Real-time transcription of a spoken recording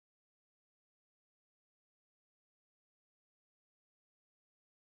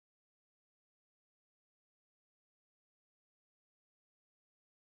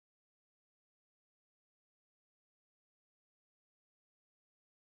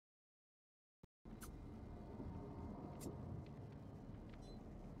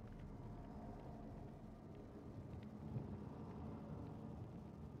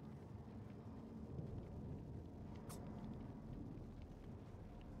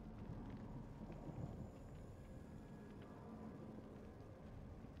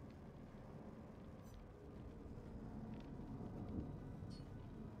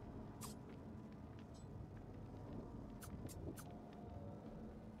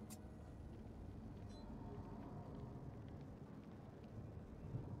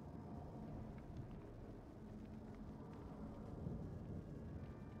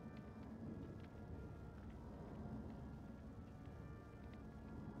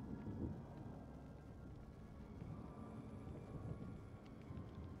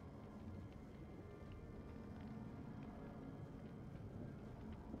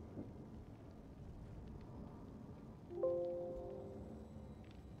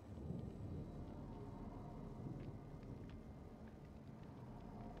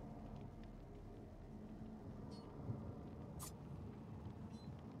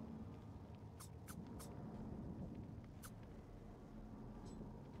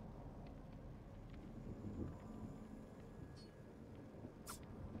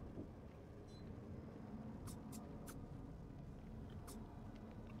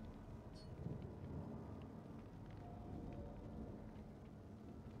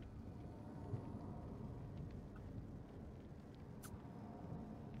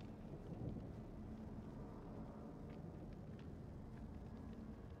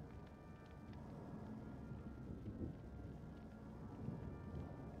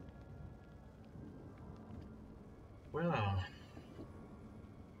Well, well.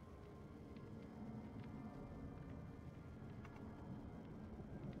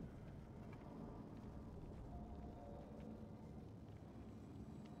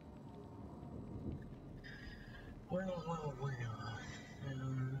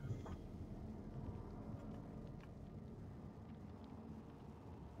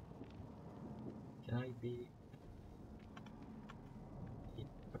 Can I be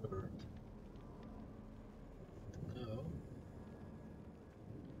heard? No.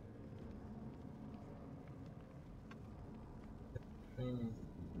 The train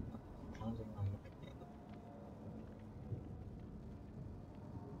is pounding on my head.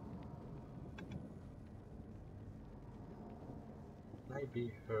 Can I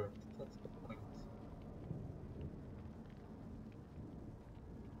be heard? That's the point.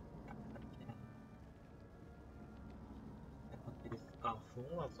 It's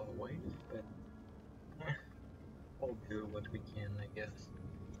awful as always, but we'll do what we can, I guess.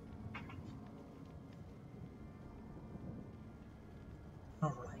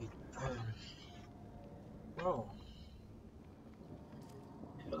 Alright, well,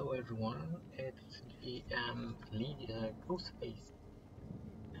 hello everyone, it's ghostface,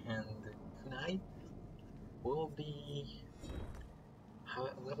 and tonight we'll be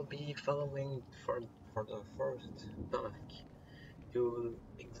following for the first task to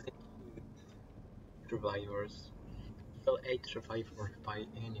execute survivors, kill 8 survivors by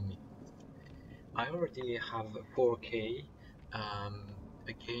enemy. I already have 4K,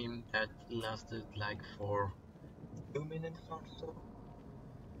 a game that lasted like for 2 minutes or so.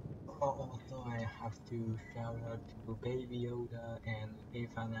 Also, I have to shout out to Baby Yoda and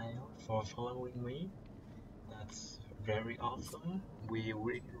Evanael for following me. That's very awesome. We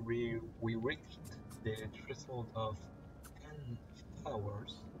reached the threshold of 10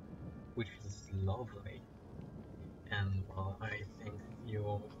 followers, which is lovely. And well, I thank you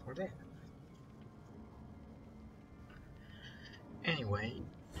all for that. Anyway,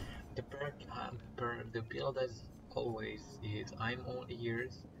 the build as always is I'm all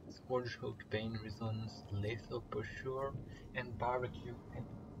ears, Scourge Hook Pain Resonance, Lethal Pursuer, and Barbecue and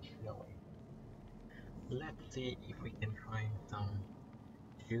Chili. Let's see if we can find some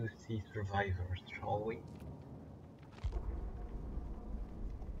juicy survivors, shall we?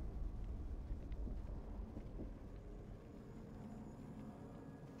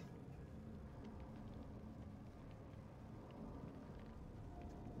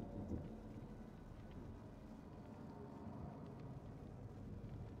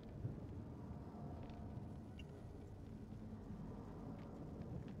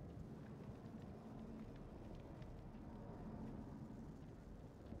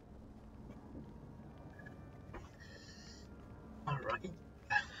 Alright.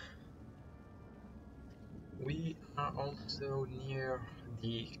 We are also near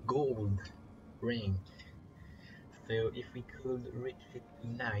the gold ring. So if we could reach it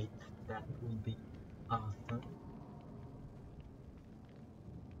tonight, that would be awesome.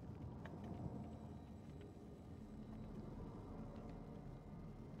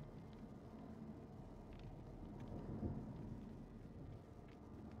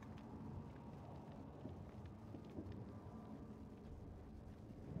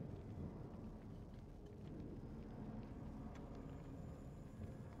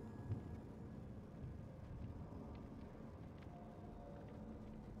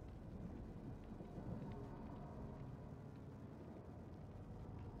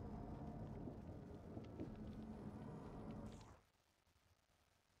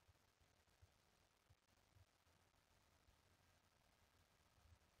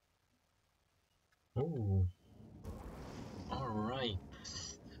 Oh, alright.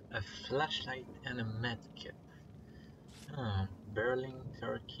 A flashlight and a medkit. Berlin,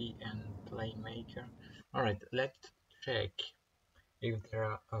 Turkey, and Playmaker. Alright, let's check if there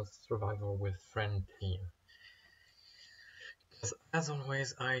are a survivor with friend here. As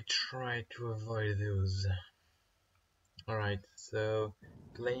always, I try to avoid those. Alright, so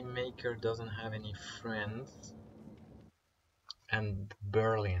Playmaker doesn't have any friends. And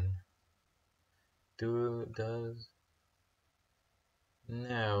Berlin. Does?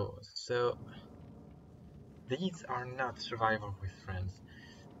 No, so these are not survivor with friends.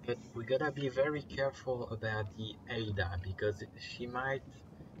 But we gotta be very careful about the Ada because she might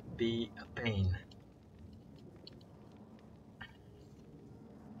be a pain.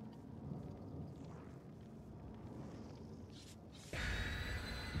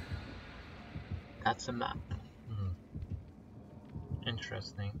 That's a map.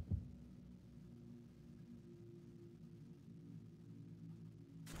 Interesting.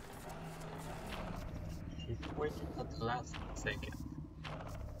 He's waiting at the last second.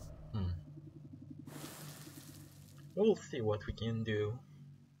 We'll see what we can do.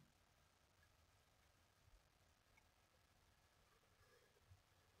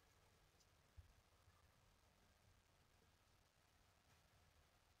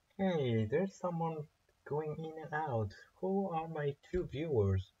 Hey, there's someone going in and out. Who are my two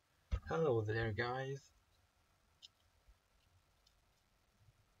viewers? Hello there, guys.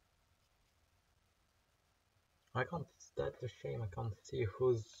 That's a shame, I can't see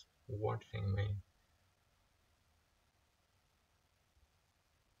who's watching me.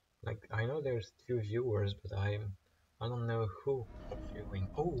 Like, I know there's two viewers, but I don't know who are viewing.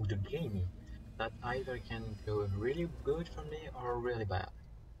 Oh, the game! That either can go really good for me or really bad.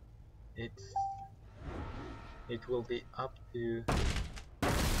 It will be up to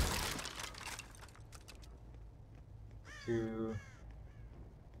see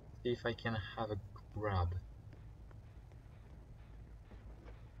if I can have a grab.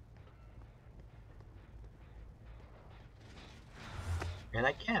 And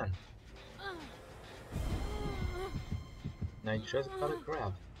I can! And I just got a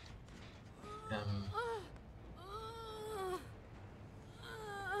grab.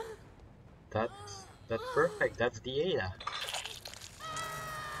 That's perfect, that's the Ada.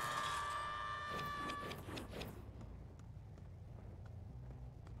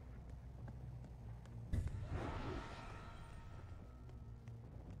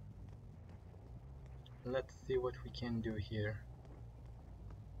 Let's see what we can do here.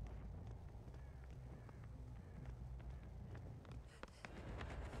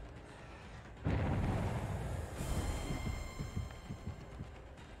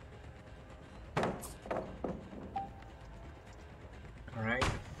 Alright,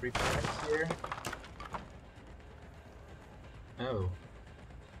 free pass here. Oh.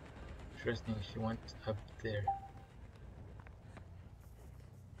 Interesting, she went up there.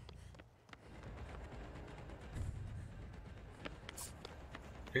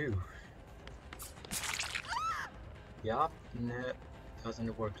 Ooh. Yup, no,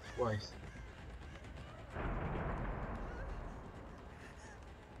 doesn't work twice.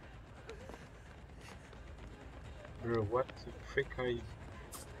 Bro, what the frick are you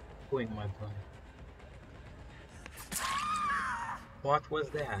doing, my boy? What was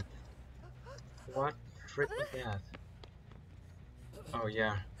that? What the frick was that? Oh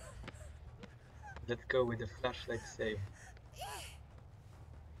yeah. Let's go with the flashlight save.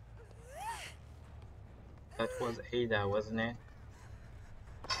 That was Ada, wasn't it?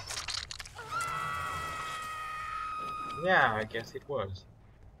 Yeah, I guess it was.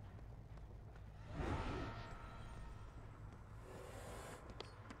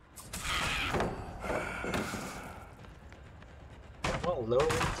 Well, Laurie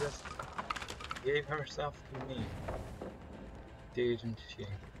just gave herself to me, didn't she?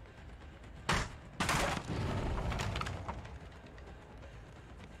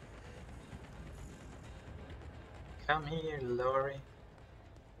 Come here, Laurie.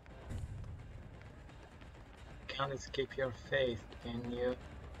 Can't escape your fate, can you?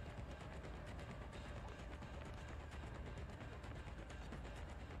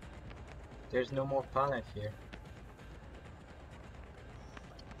 There's no more pallet here.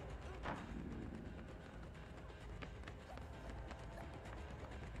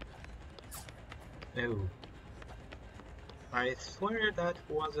 Oh. I swear that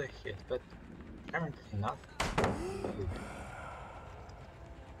was a hit, but apparently not. Oh.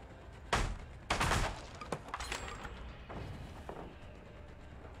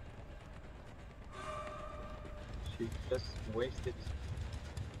 She just wasted.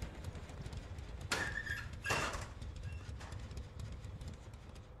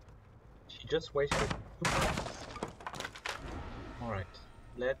 She just wasted 2 points. Alright,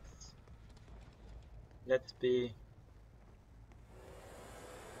 let's be.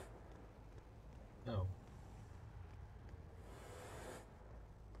 Oh.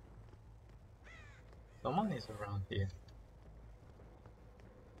 Someone is around here.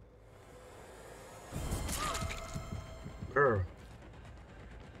 Brr.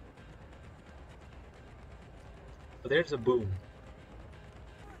 So there's a boon.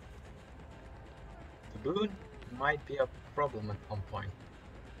 The boon might be a problem at some point,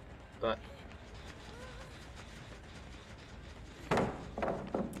 but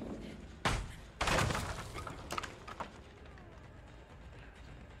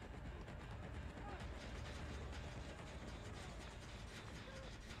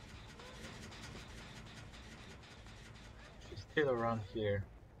she's still around here.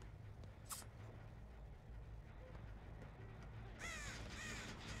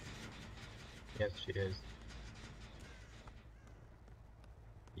 Yes, she is.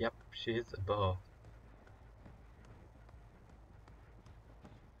 She's above.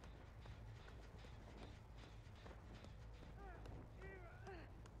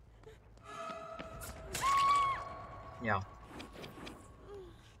 Yeah.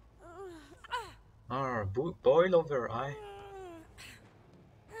 Boil over, eye.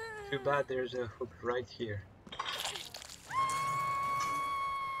 Too bad there's a hook right here.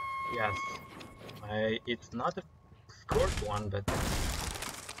 Yes. It's not a scored one, but...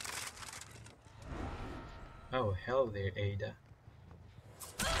 Oh, hell there, Ada.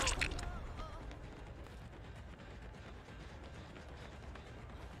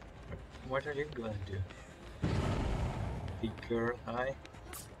 What are you gonna do? Big girl, eye?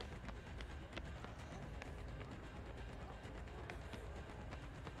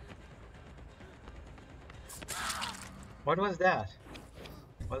 What was that?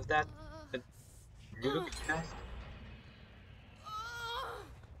 Was that a juke test?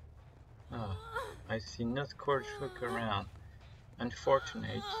 Oh, I see no scored hook around.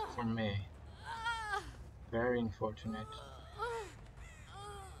 Unfortunate for me. Very unfortunate.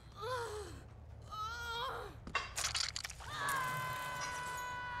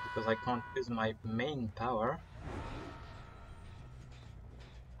 Because I can't use my main power.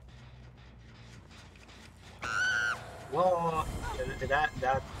 Whoa!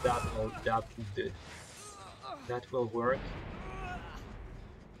 That will work.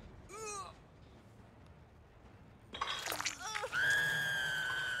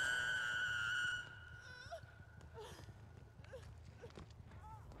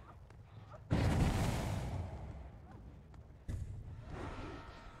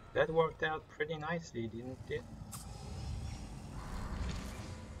 That worked out pretty nicely, didn't it?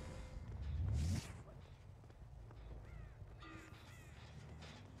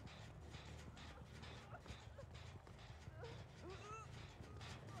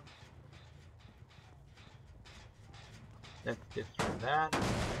 Let's destroy that.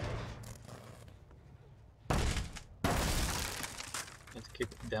 Let's kick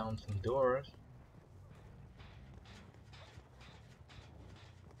down some doors.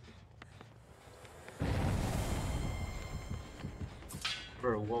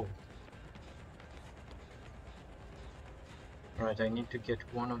 Whoa. Right, I need to get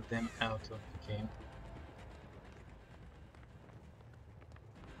one of them out of the game.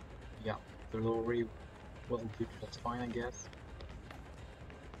 Yeah, the lorry will do just fine, I guess.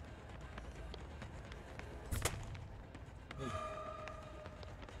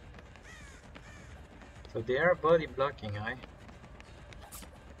 So they are body blocking, I.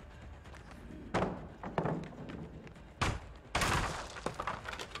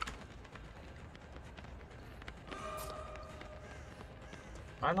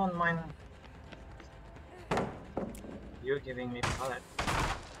 I don't mind you giving me pallet.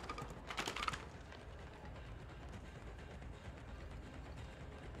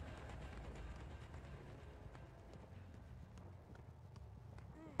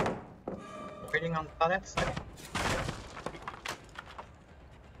 Waiting on pallets?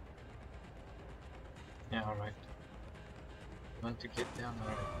 Yeah, alright. Want to get down?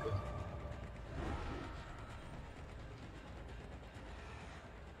 Alright, good.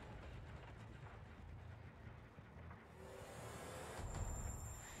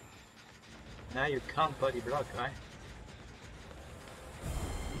 Now you can't body block, right?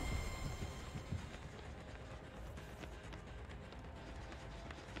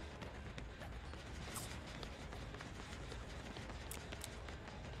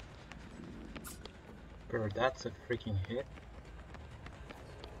 Bro, that's a freaking hit.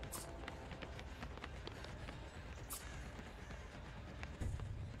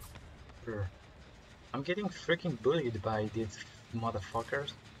 Bro, I'm getting freaking bullied by these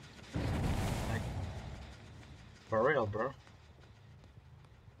motherfuckers. Like, for real, bro.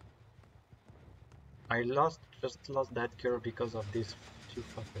 I just lost that girl because of these two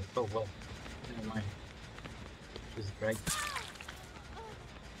fuckers. Oh well, never mind. She's great.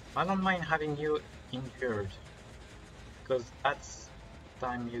 I don't mind having you injured, because that's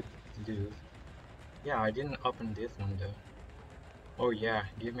time you lose. Yeah, I didn't open this one though. Oh yeah,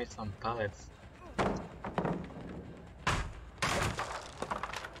 give me some pallets.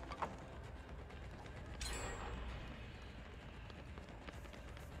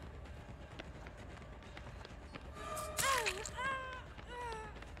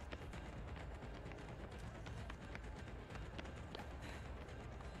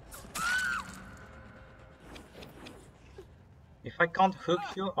 If I can't hook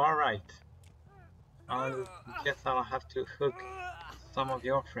you, alright. I guess I'll have to hook some of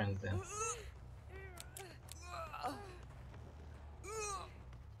your friends then.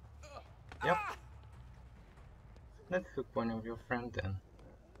 Let's hook one of your friends then.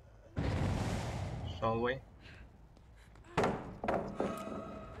 Shall we?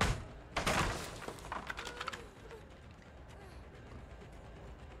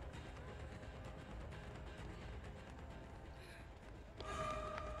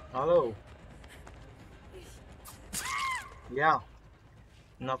 Hello. Yeah.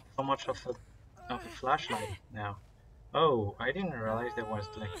 Not so much of a flashlight now. Oh, I didn't realize there was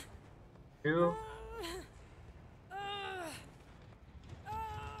like two.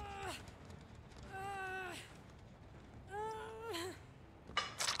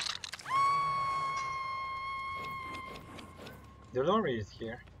 The lorry is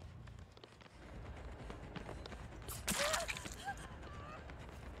here.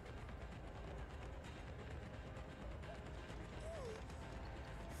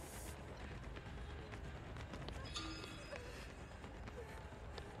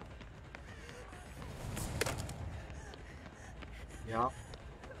 Yeah.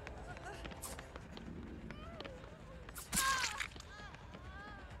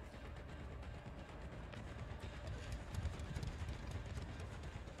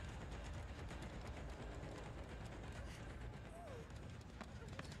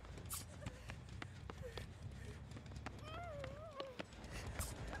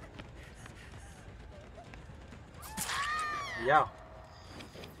 Yeah.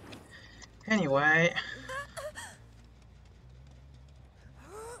 Anyway,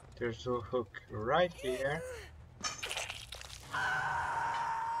 there's a hook right here.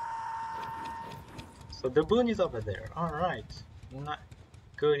 So the boon is over there. Alright. Not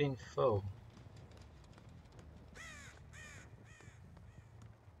good info.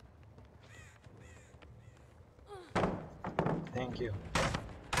 Thank you.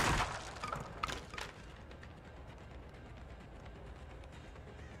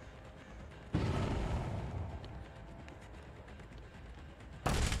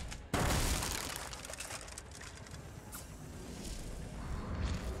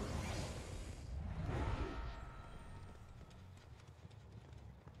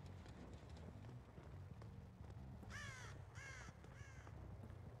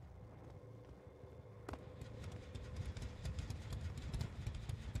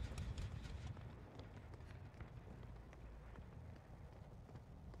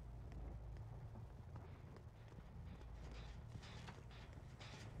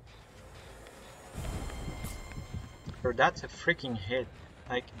 Bro, that's a freaking hit.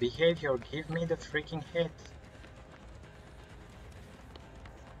 Like, behavior, give me the freaking hit.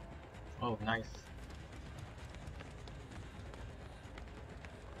 Oh, nice.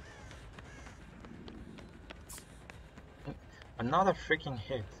 Another freaking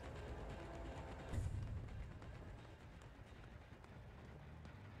hit.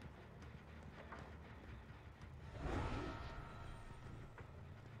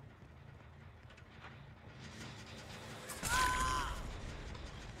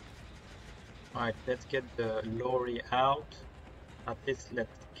 Alright, let's get the lorry out. At least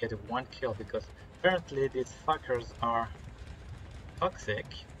let's get one kill, because apparently these fuckers are toxic.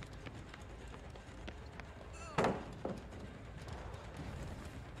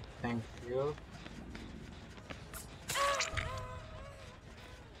 Thank you.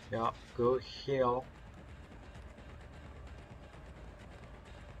 Yeah, go heal.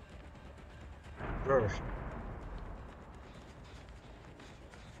 First.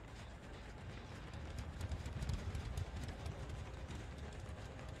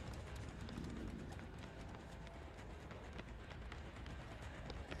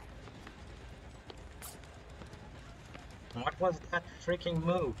 What was that freaking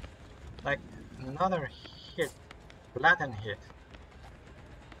move? Like, another hit. Blatant hit.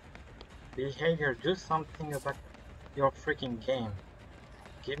 Behavior, do something about your freaking game.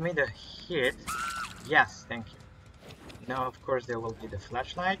 Give me the hit. Yes, thank you. Now, of course, there will be the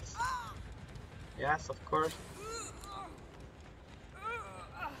flashlights. Yes, of course.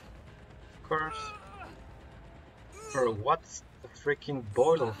 Of course. Bro, what's the freaking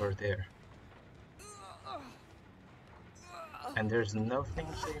boil over there? And there's nothing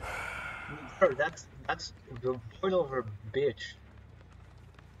here. Bro, that's the boil over bitch.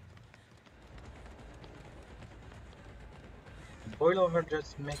 Boil over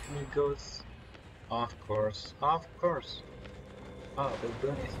just make me go. Of course, of course. Oh, the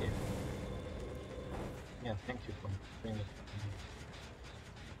boon is here. Yeah, thank you for bringing it.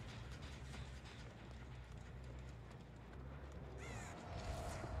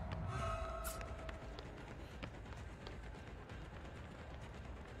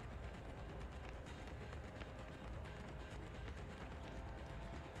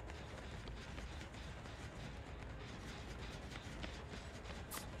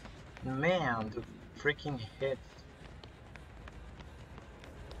 Man, the freaking hits.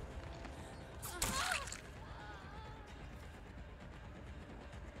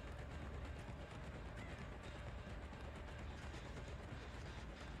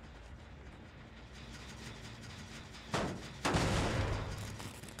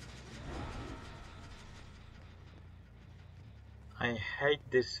 I hate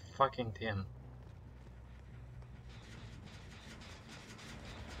this fucking team.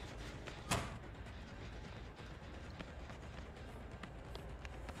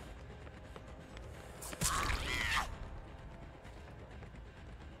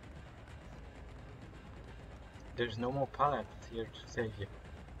 There's no more pallets here to save you.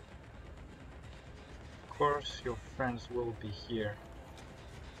 Of course, your friends will be here.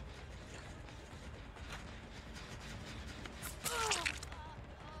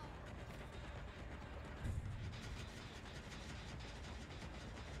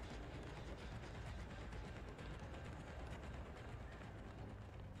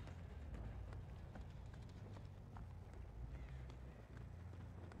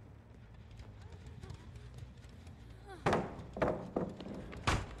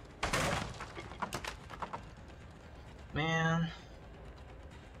 Man,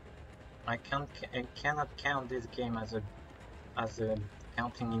 I cannot count this game as a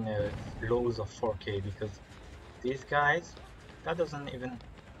counting in a lows of 4K because these guys, that doesn't even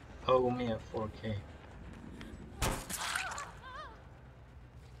owe me a 4K.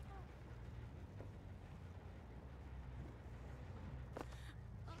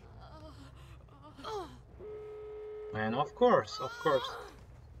 And of course.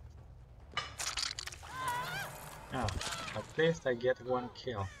 Oh, at least I get one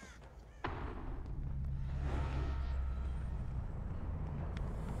kill.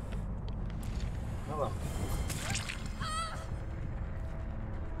 Hello.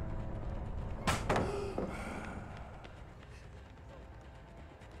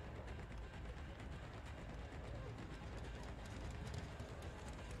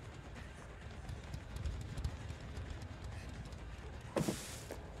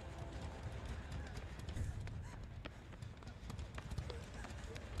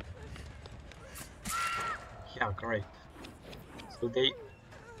 Yeah, great. So they...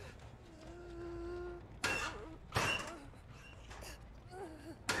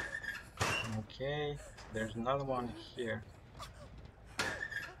 Okay, there's another one here.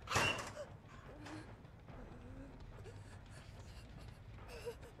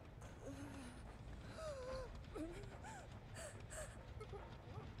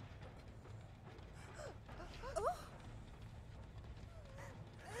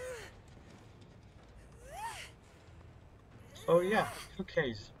 Oh yeah,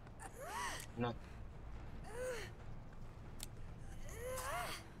 2Ks. Not...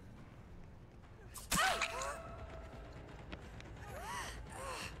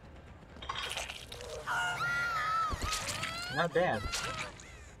 Not bad.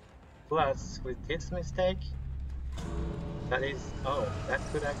 Plus, with this mistake, that is... Oh, that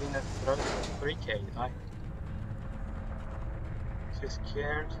could have been a 3K. I'm too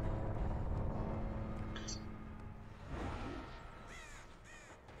scared.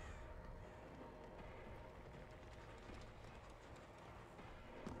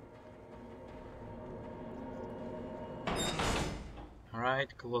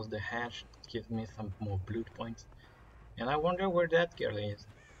 Alright, close the hatch, give me some more blood points. And I wonder where that girl is.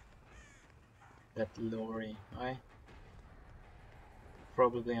 That Lori, right?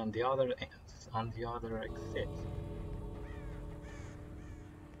 Probably on the other exit.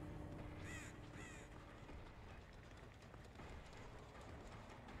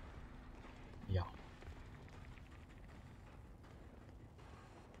 Yeah.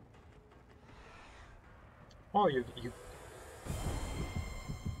 Oh, you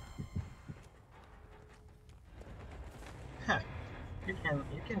huh, you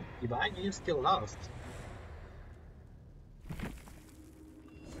can divide, you still lost.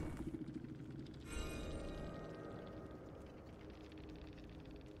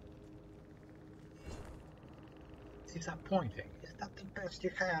 Disappointing. Is that the best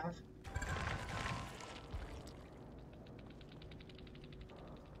you have?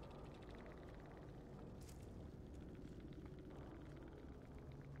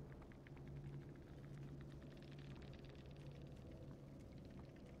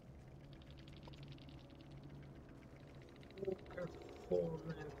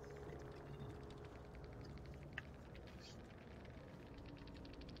 Performance.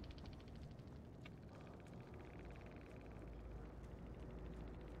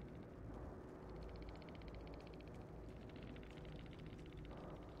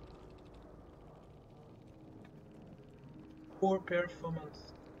 Poor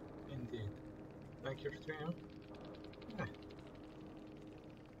performance indeed. Like your stream? Yeah,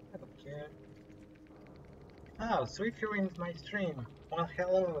 I don't care. Oh, Sweet ruined my stream. Well,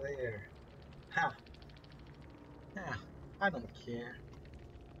 hello there. Ha, yeah, I don't care.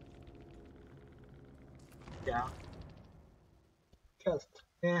 Yeah, just,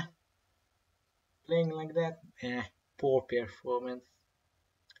 yeah, playing like that, poor performance.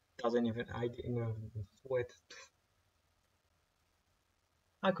 Doesn't even, I didn't even sweat.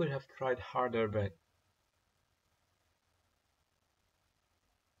 I could have tried harder, but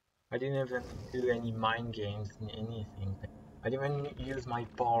I didn't even do any mind games in anything. I didn't even use my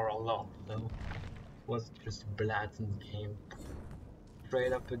power a lot, so it was just a blatant game.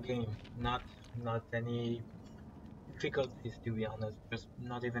 Straight up a game, not any difficulties to be honest. Just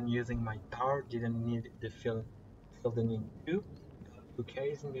not even using my power. Didn't need the feel the need to. Got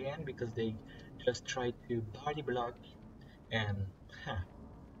 2Ks in the end because they just tried to body block and huh,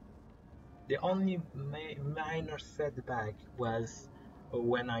 the only minor setback was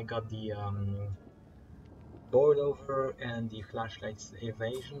when I got the board over and the flashlight's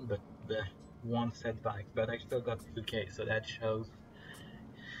evasion, but one setback. But I still got 2K, so that shows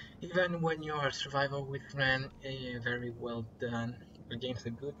even when you are survival with Ren, very well done against a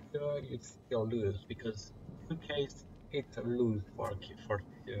good killer, you still lose because 2Ks it's a lose for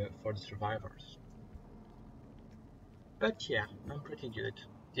the survivors. But yeah, I'm pretty good.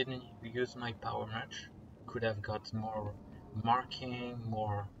 Didn't use my power much. Could have got more marking,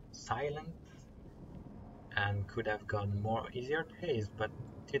 more silence, and could have gotten more easier plays, but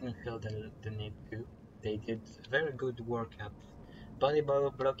didn't feel the need to. They did very good work at body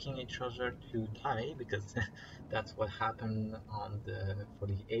blocking each other to die because that's what happened on the for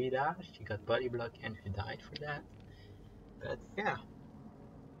the Ada. She got body block and she died for that. But yeah,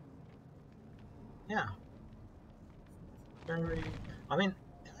 yeah, very. I mean,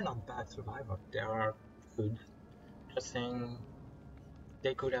 they're not bad survivors. They are good. Just saying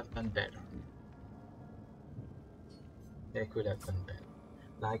they could have done better. They could have done better.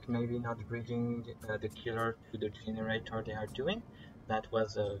 Like maybe not bringing the killer to the generator they are doing. That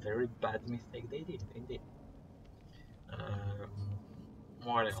was a very bad mistake they did, indeed. Um,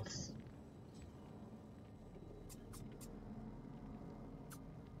 what else?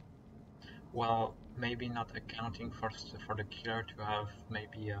 Well, maybe not accounting for the killer to have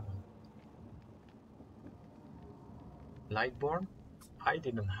maybe a lightborn. I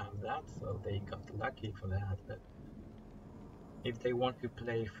didn't have that, so they got lucky for that. But if they want to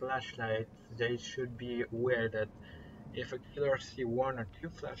play flashlight, they should be aware that if a killer see one or two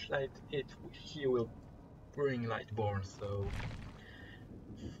flashlights, he will bring lightborn. So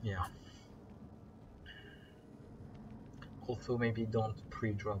yeah. Also, maybe don't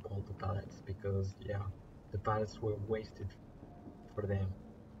pre-drop all the pallets because yeah, the pallets were wasted for them.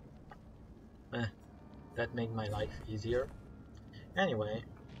 Eh, that made my life easier. Anyway,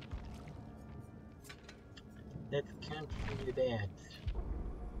 let's continue that.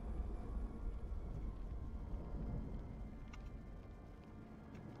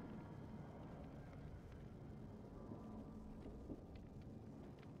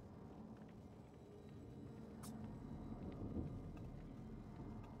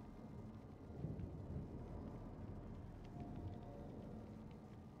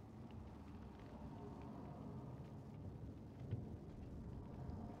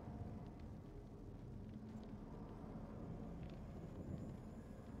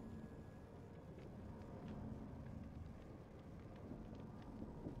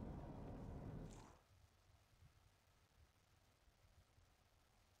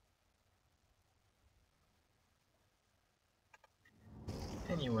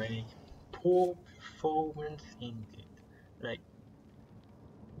 Anyway, poor performance indeed. Like,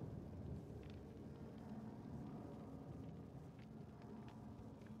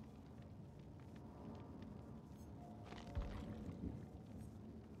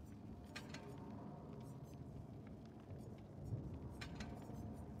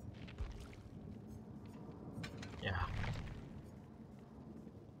 yeah.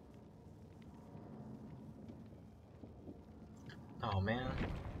 Oh man,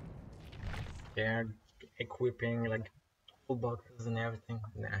 they're equipping like toolboxes and everything.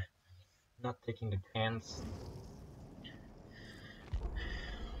 Nah, not taking the chance.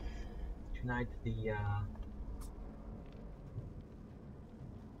 Tonight the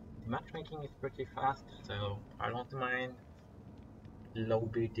matchmaking is pretty fast, so I don't mind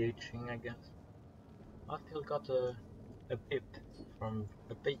lobby ditching, I guess. I still got a pip from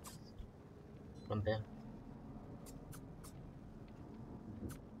a pips from them.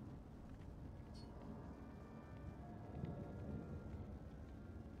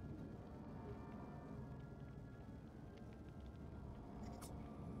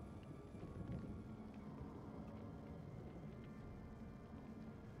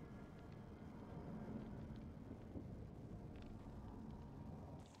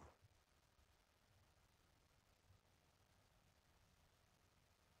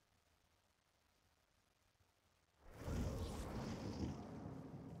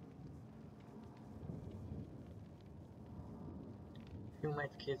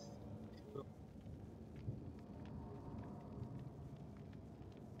 medkits too.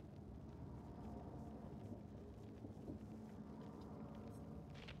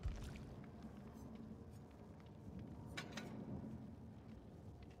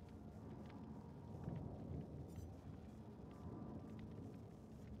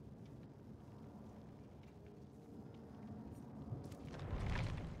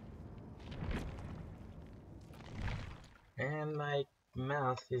 And my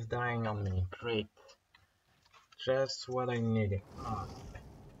mouse is dying on me. Great. Just what I needed. Ah,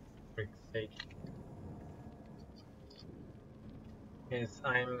 frick's sake. Yes,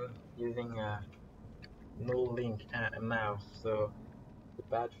 I'm using a no link mouse, so the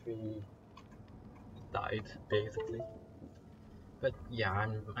battery died basically. But yeah,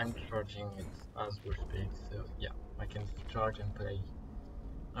 I'm charging it as we speak, so yeah, I can charge and play.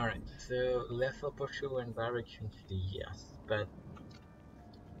 Alright, so lethal pursue and direction chili, yes, but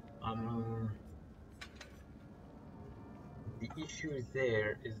um the issue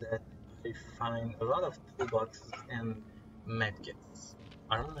there is that I find a lot of toolboxes and medkits.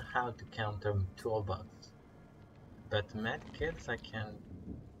 I don't know how to count them toolbox, but medkits I can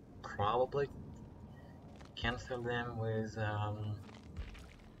probably cancel them with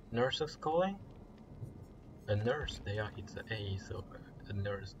nurses calling. A nurse, they are it's a A, so a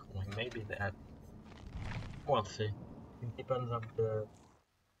nurse calling. Maybe that. We'll see. It depends on the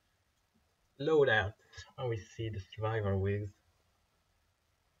loadout. I will see the survivor with.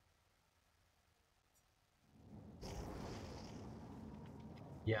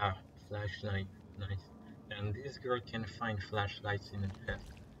 Yeah, flashlight, nice. And this girl can find flashlights in a chest.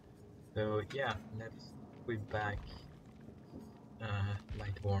 So yeah, let's equip back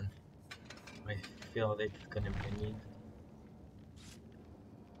Lightborn. I feel that it's gonna be a need.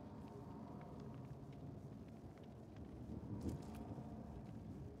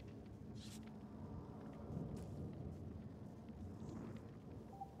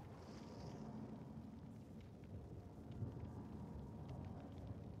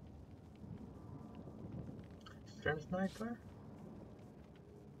 Stream sniper?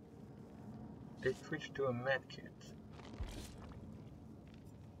 They switched to a medkit.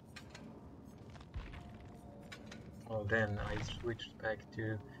 Well then I switched back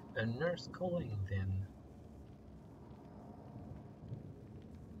to a nurse calling then.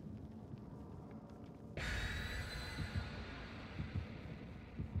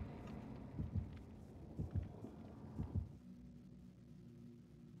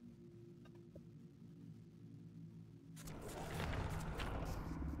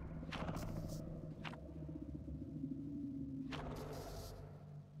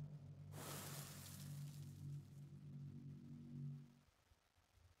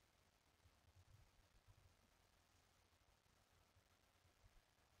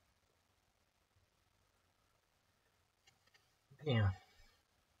 Yeah.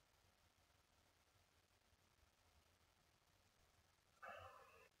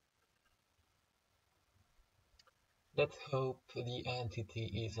 Let's hope the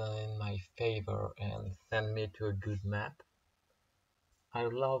entity is in my favor and send me to a good map. I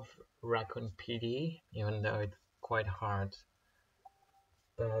love Raccoon PD, even though it's quite hard.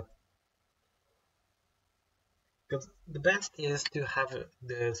 But because the best is to have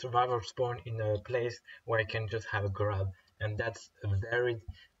the survivor spawn in a place where I can just have a grab, and that's very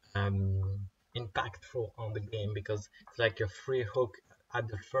impactful on the game because it's like a free hook at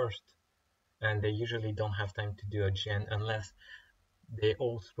the first, and they usually don't have time to do a gen unless they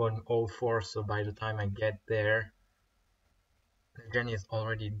all spawn all four. So by the time I get there, the gen is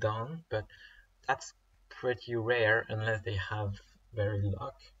already done. But that's pretty rare unless they have very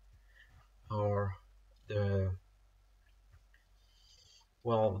luck or the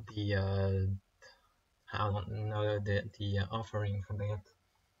well the I don't know the offering for that.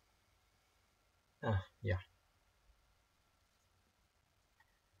 Yeah.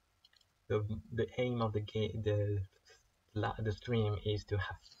 The aim of the game, the stream is to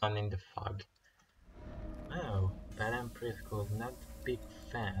have fun in the fog. Oh, Bad and Preschool, not big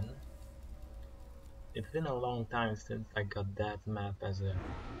fan. It's been a long time since I got that map as a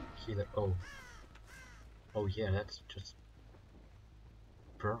killer. Oh yeah, that's just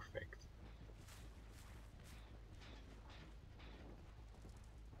perfect.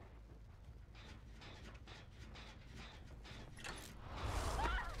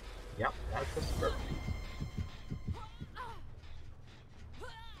 Yep, that's just perfect.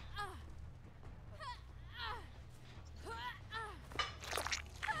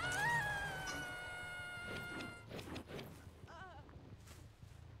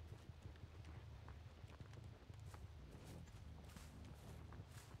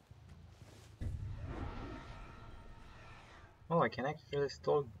 Oh, I can actually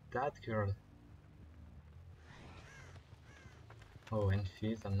stalk that girl. Oh, and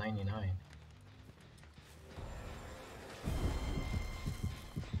she's a 99.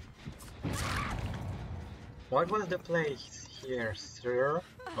 What was the place here, sir?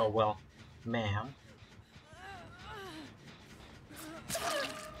 Oh well, ma'am.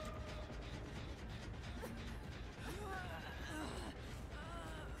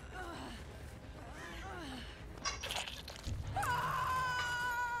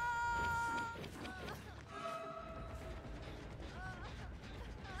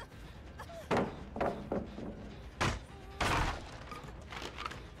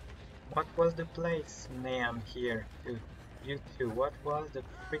 What was the place, ma'am, here? You two, what was the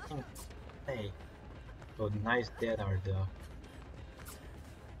freaking play? Oh, nice deadard though.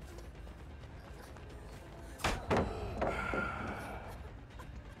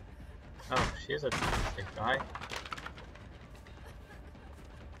 Oh, she's a toxic guy.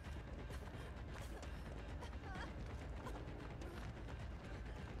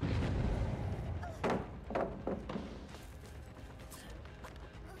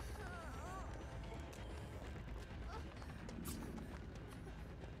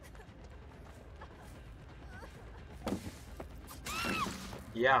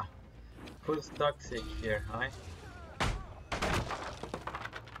 Yeah, who's toxic here, huh?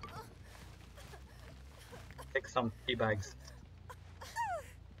 Take some tea bags.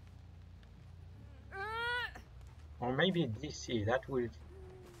 Or maybe DC, that would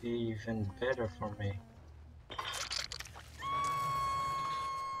be even better for me.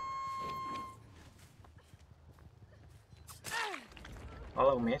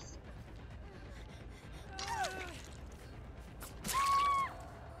 Hello, miss.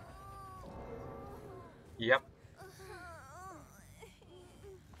 Yep.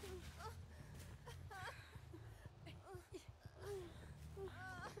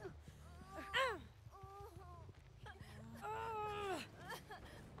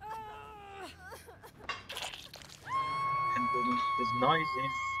 And the noise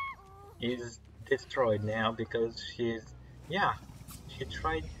is destroyed now because yeah, she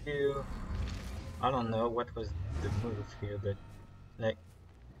tried to, I don't know what was the move here, but like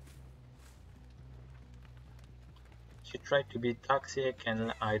she tried to be toxic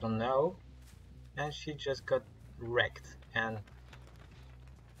and I don't know, and she just got wrecked. And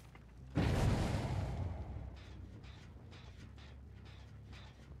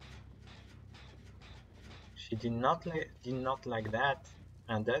she did not like that,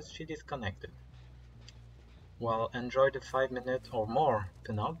 and thus she disconnected. Well, enjoy the 5 minute or more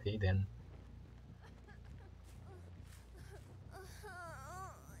penalty then.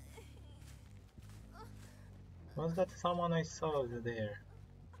 Was that someone I saw over there?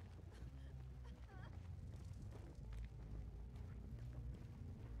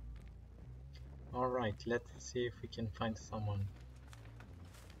 Alright, let's see if we can find someone.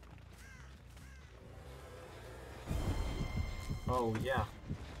 Oh yeah.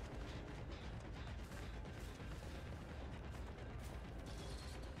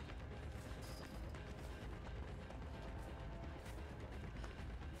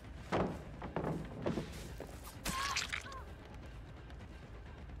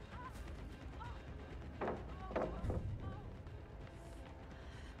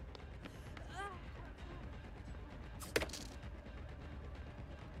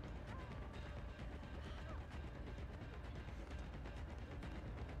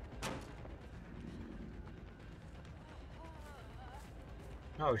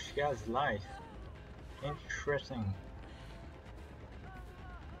 Oh, she has life. Interesting.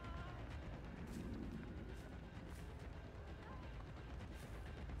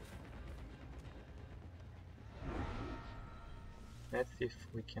 Let's see if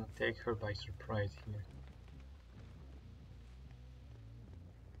we can take her by surprise here.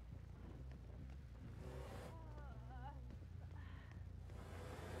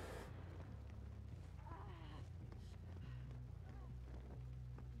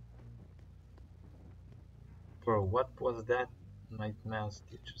 Bro, what was that my mouse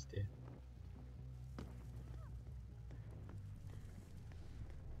just did?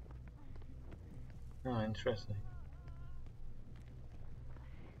 Oh, interesting.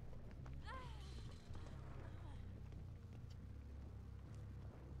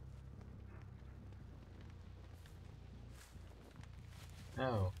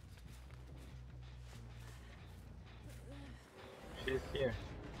 Oh. She's here.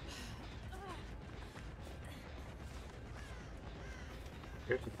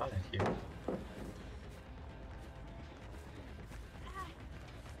 There's a talent here.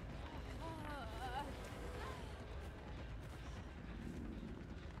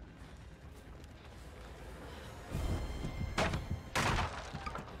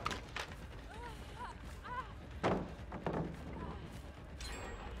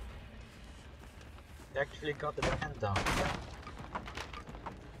 They actually got the panda.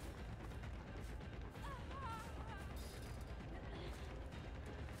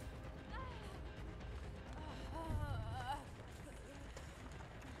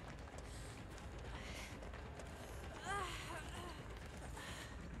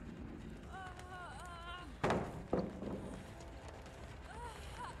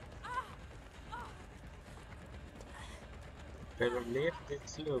 Better leave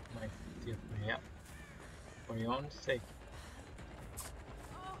this loop, my dear. Yeah. For your own sake.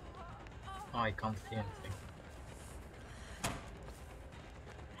 Oh, I can't see anything.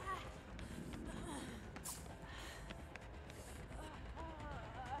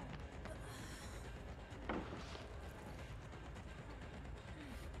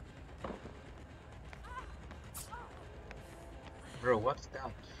 Bro, what's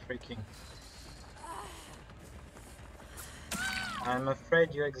that? Freaking... I'm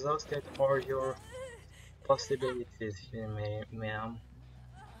afraid you exhausted all your possibilities here, ma'am.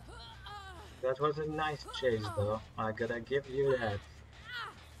 That was a nice chase, though. I gotta give you that.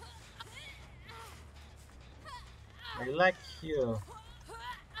 I like you.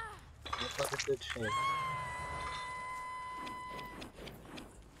 That was a good chase.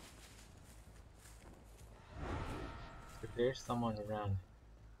 So there's someone around.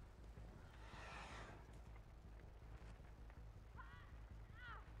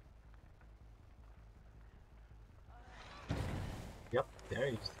 Yep, there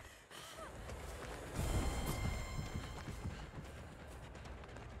he is.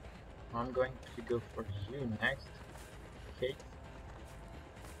 I'm going to go for you next, Kate.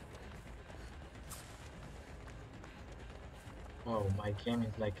 Oh, my game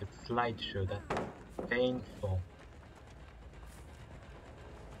is like a slideshow. That's painful.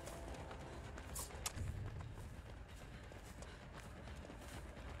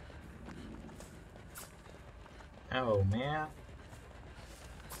 Oh man.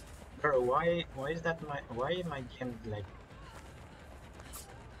 Bro, why is that why my game like...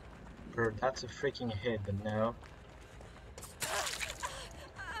 Bro, that's a freaking hit, but no.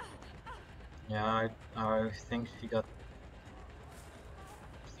 Yeah, I think she got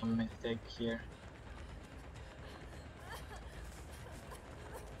some mistake here.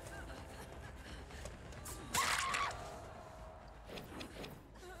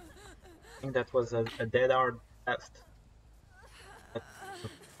 I think that was a dead hard test. But the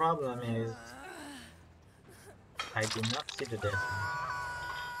problem is... I did not see the death.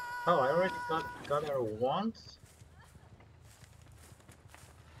 Oh, I already got her once?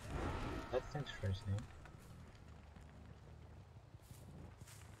 That's interesting.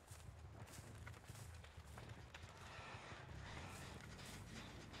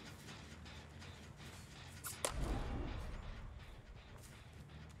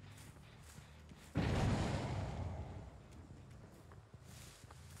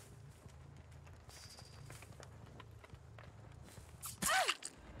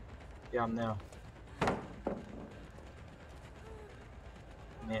 Yeah, no.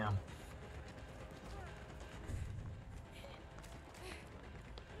 Yeah.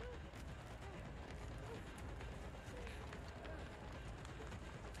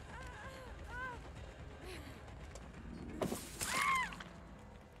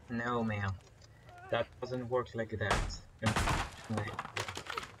 No, ma'am. That doesn't work like that.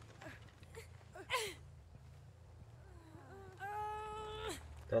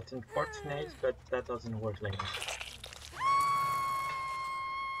 That's unfortunate, but that doesn't work like that.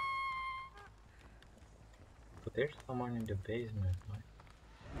 But there's someone in the basement, right?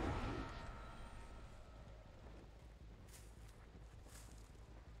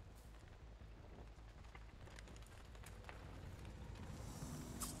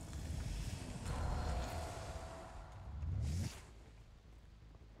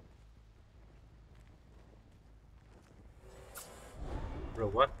 Bro,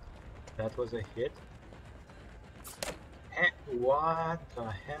 what? That was a hit? Eh, what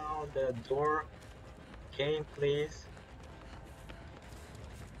the hell? The door came, please.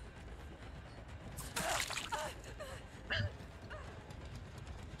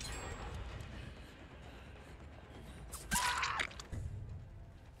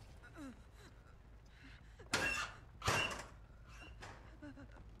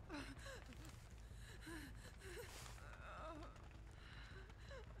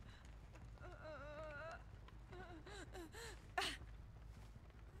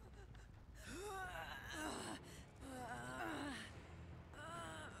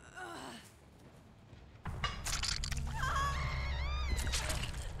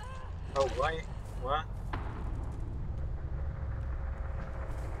 Oh, why? What?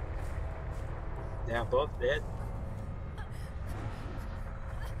 They are both dead.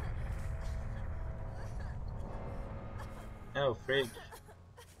 Oh, freak.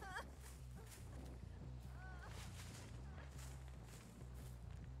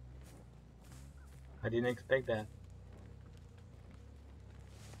 I didn't expect that.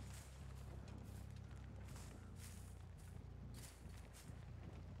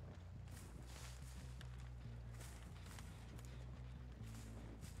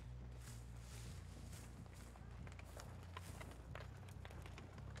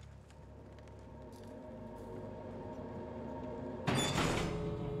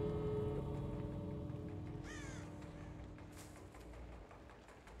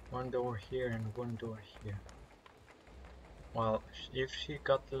 One door here and one door here. Well, if she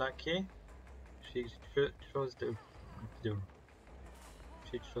got lucky, she chose the door.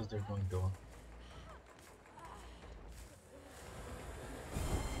 She chose the wrong door.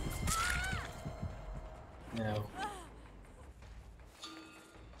 No.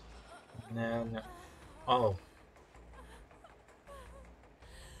 No, no. Oh.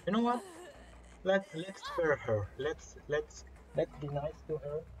 You know what? Let's spare her. Let's be nice to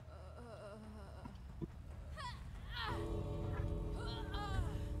her.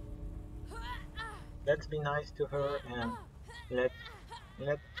 Let's be nice to her and let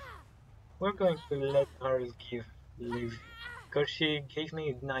let we're going to let her live because she gave me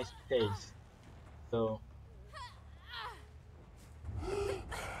a nice face. So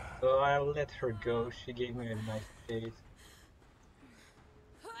I'll let her go. She gave me a nice face.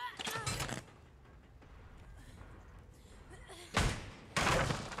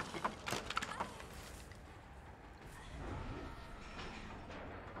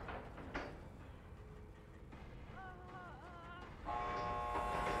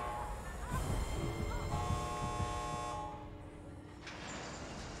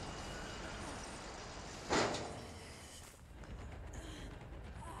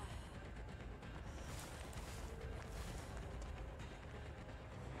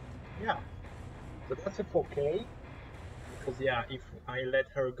 Yeah. So that's a 4K. Because yeah, if I let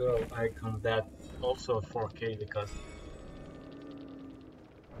her go, I count that also a 4K because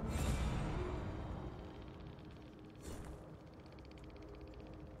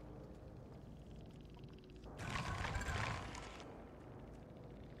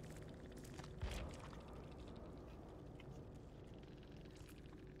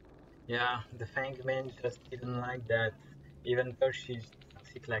yeah, the Fanged Man just didn't like that. Even though she's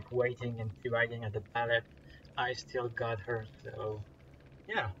toxic, like waiting and dividing at the pallet, I still got her. So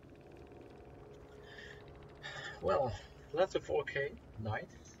yeah, well, that's a 4K,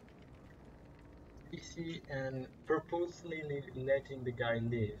 nice. PC and purposely letting the guy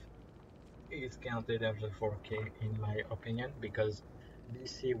live is counted as a 4K in my opinion because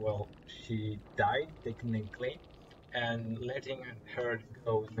DC, well, she died technically, and letting her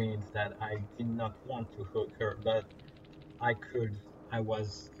go means that I did not want to hook her, but I could. I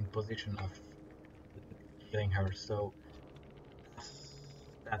was in position of killing her, so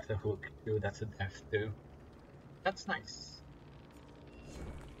that's a hook too. That's a death too. That's nice.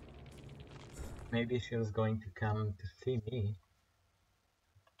 Maybe she was going to come to see me.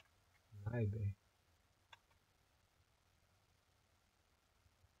 Maybe.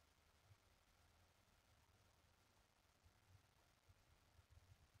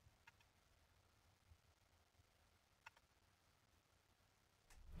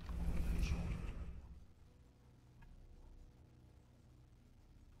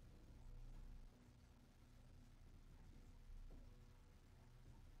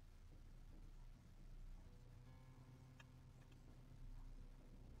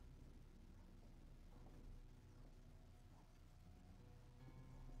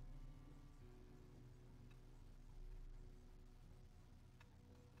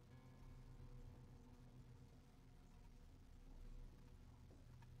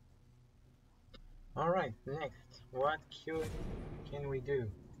 Alright, next. What can we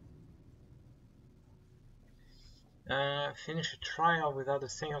do? Finish a trial without a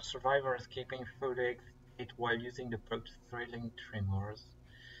single survivor escaping through the exit while using the perk thrilling tremors.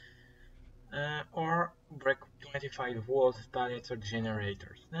 Or break 25 walls, pallets, or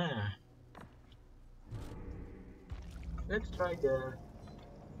generators. Let's try the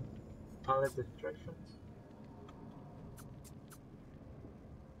pallet destruction.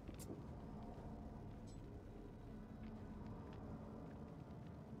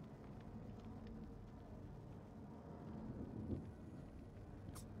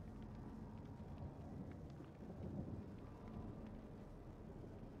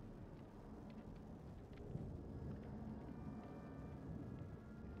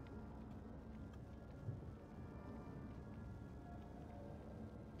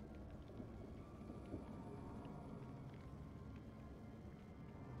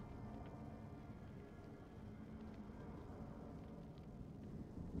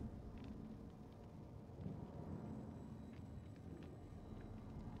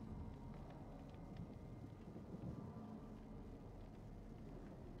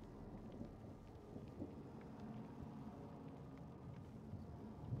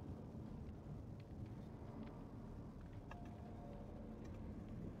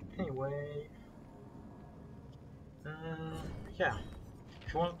 anyway, yeah.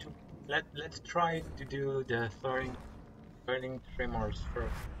 If you want to, let's try to do the threading trimmers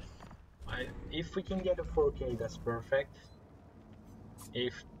first. If we can get a 4K, that's perfect.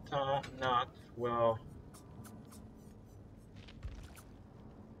 If not, well,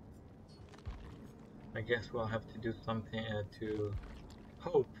 I guess we'll have to do something to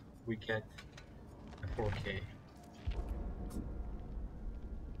hope we get a 4K.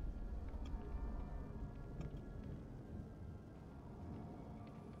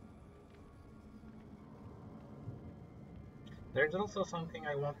 There's also something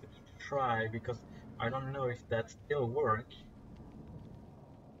I wanted to try because I don't know if that still works.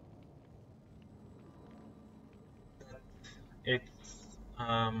 It's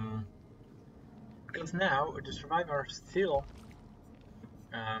because now the survivors still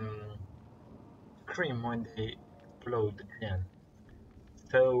scream when they explode the gen.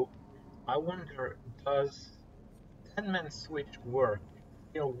 So I wonder, does 10-man switch work?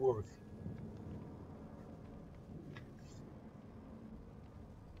 Still work?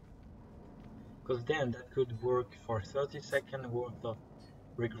 Because then that could work for 30-second worth of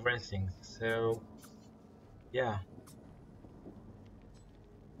regressing. So yeah,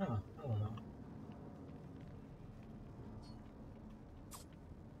 I don't know.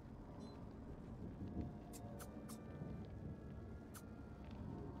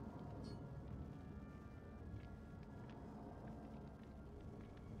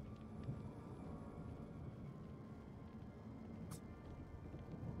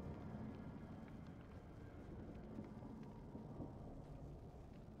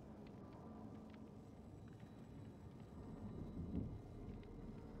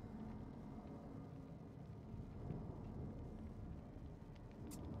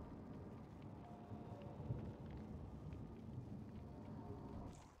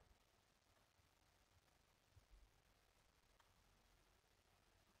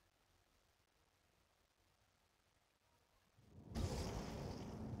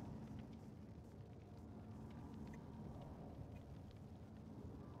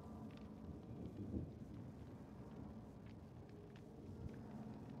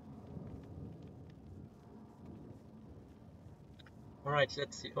 Alright,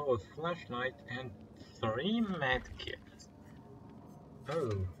 let's see. Oh, flashlight and 3 medkits.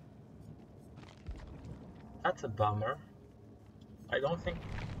 Oh, that's a bummer. I don't think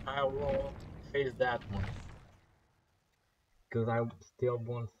I will face that one. Because I still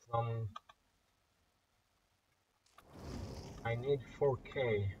want some. I need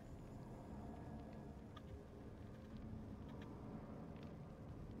 4K.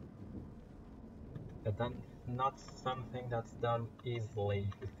 But that's not something that's done easily,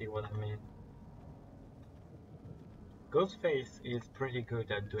 if you see what I mean. Ghostface is pretty good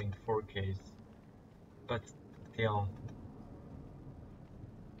at doing 4Ks, but still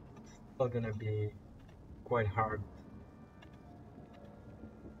gonna be quite hard.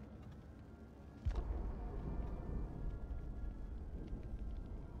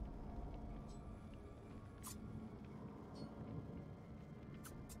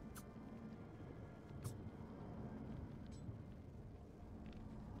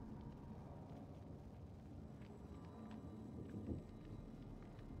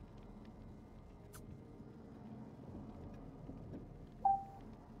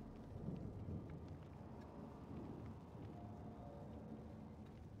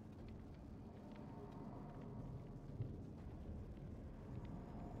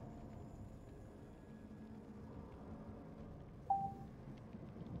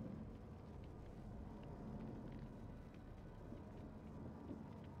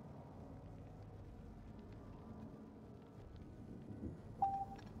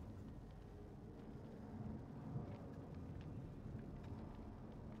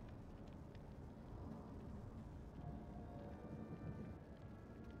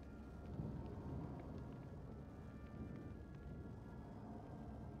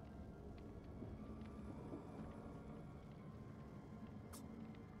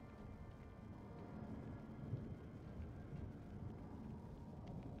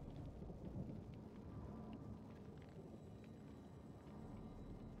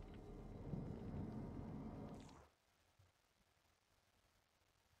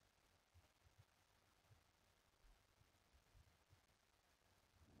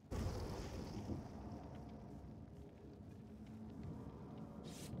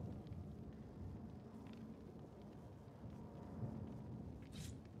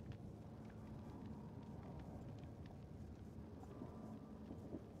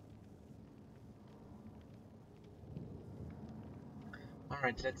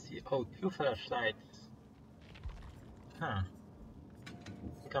 Alright, let's see. Oh, 2 flashlights. Huh.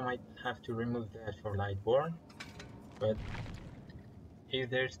 I think I might have to remove that for Lightborn. But if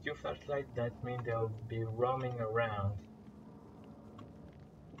there's 2 flashlights, that means they'll be roaming around.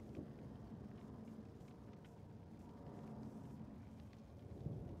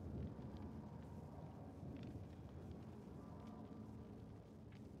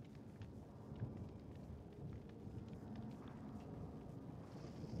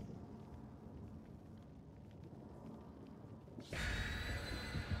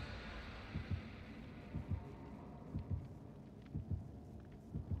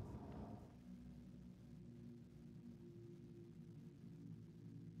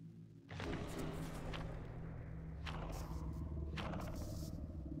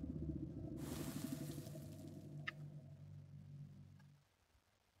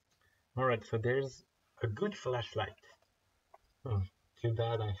 Alright, so there's a good flashlight. Too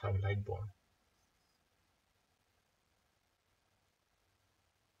bad I have Lightborn.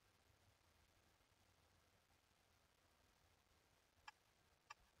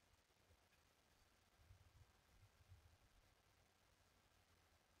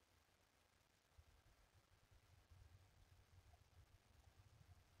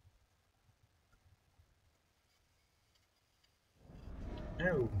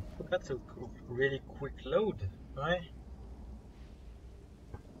 Oh, that's a really quick load, right?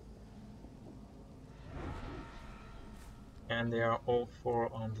 And they are all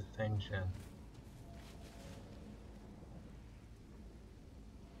 4 on the same gen.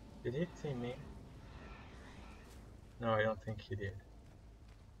 Did he see me? No, I don't think he did.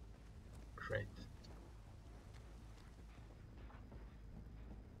 Great.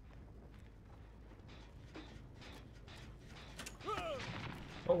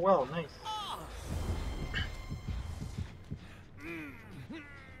 Oh well, nice.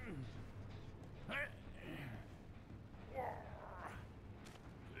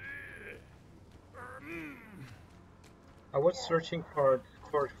 I was searching for a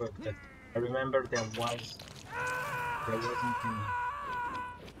cord hook, but I remember there wasn't any.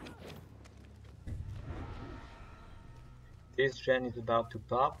 This gen is about to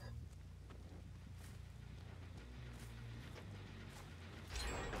pop.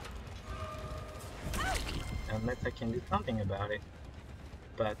 Unless I can do something about it.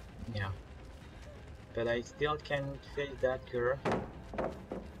 But yeah. But I still can chase that girl.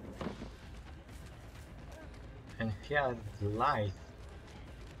 And he has life.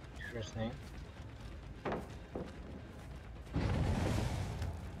 Interesting.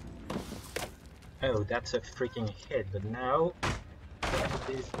 Oh, that's a freaking hit, but now that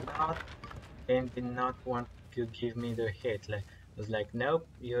is not, game did not want to give me the hit. Like, I was like, nope,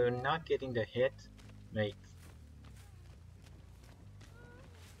 you're not getting the hit, mate.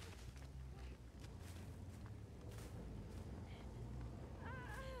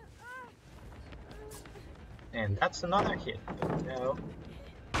 And that's another hit, but no.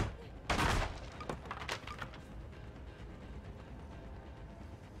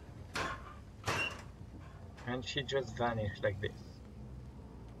 And she just vanished like this.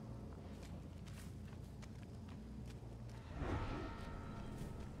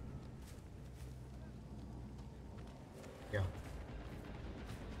 Yeah.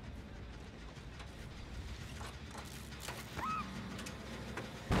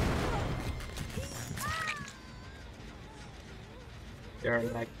 They're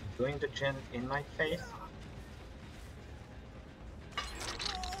like doing the gen in my face.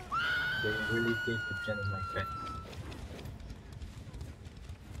 They really did the gen in my face.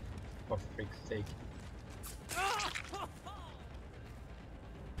 For freak's sake.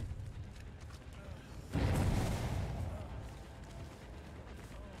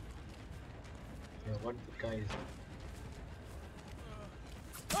 Yeah, what the guys?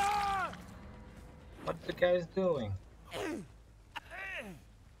 What the guys doing?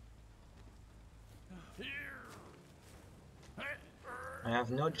 I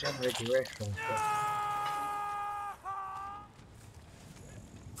have no gen regulation, so...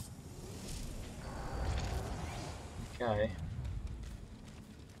 Okay.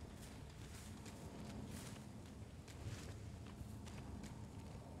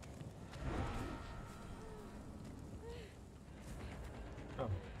 Oh.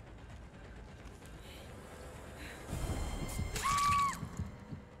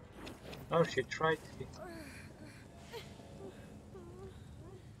 Oh, she tried to...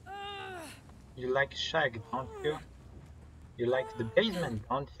 You like shag, don't you? You like the basement,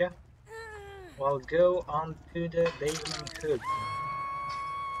 don't you? Well, go on to the basement hook.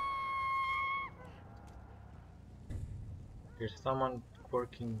 There's someone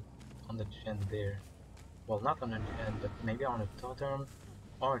working on the gen there. Well, not on a gen, but maybe on a totem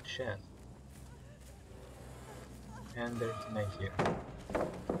or a chest. And there's an egg here.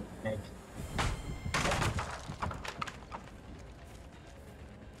 Egg.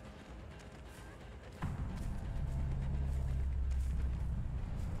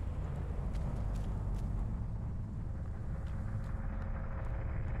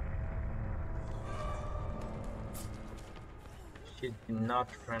 She did not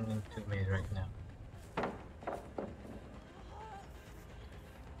run into me right now.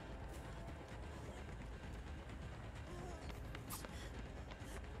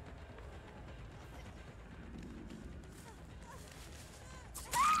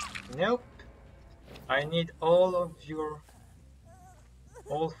 Nope. I need all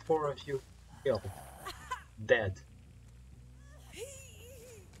 4 of you killed. Dead.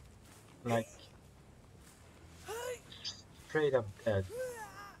 Like, straight up dead.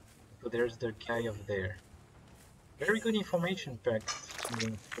 So there's the guy over there. Very good information pack.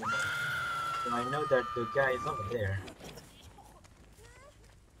 So I know that the guy is over there.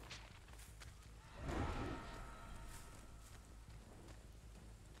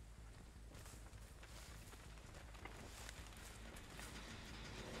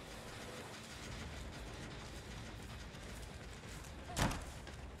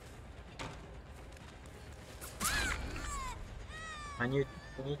 I need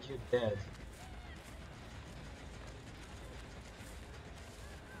you dead.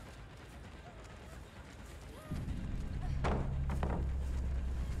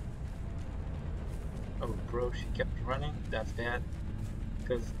 Oh bro, she kept running? That's bad.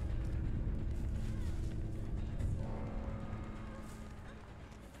 Cause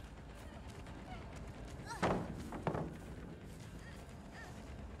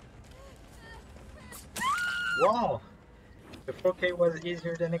wow! The 4K was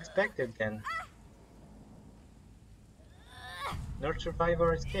easier than expected then. No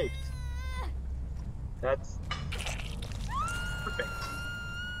survivor escaped. That's perfect.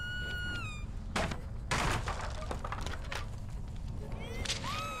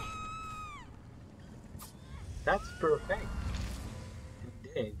 That's perfect.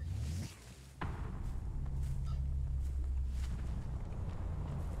 Indeed.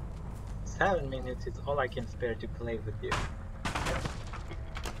 Seven minutes is all I can spare to play with you.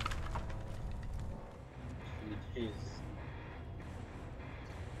 Jeez.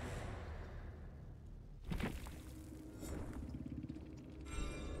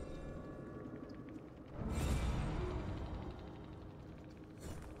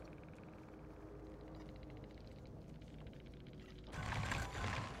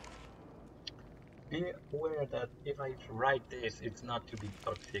 Be aware that if I write this, it's not to be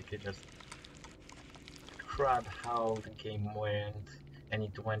toxic, it just describe how the game went, and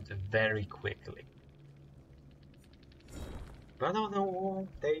it went very quickly. But although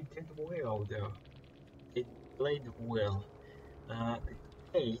they did well though, they played well.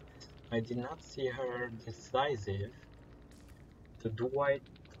 Kate, I did not see her decisive. The Dwight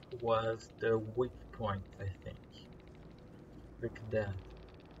was the weak point, I think. Look at that.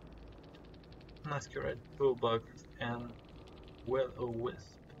 Masquerade, Toolbox, and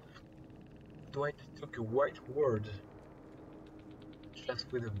Will-O-Wisp. Dwight took a white word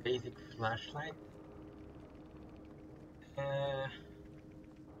just with a basic flashlight.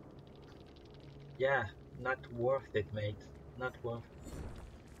 Yeah, not worth it, mate. Not worth it.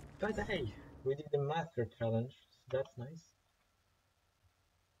 But hey, we did the master challenge, so that's nice.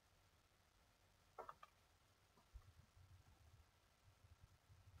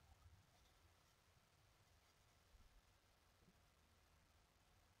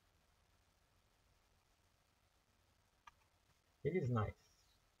 It is nice.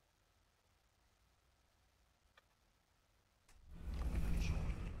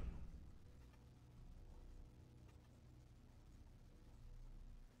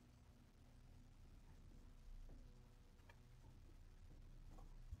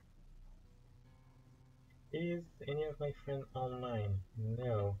 Is any of my friends online?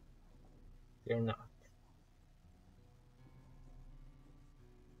 No, they're not.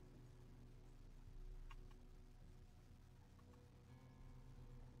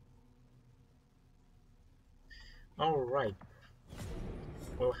 Alright.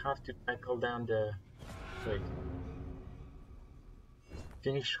 We'll have to tackle down the... Wait.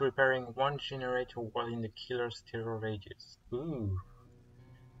 Finish repairing one generator while in the killer's terror rages. Ooh.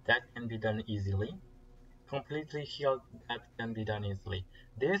 That can be done easily. Completely healed, that can be done easily.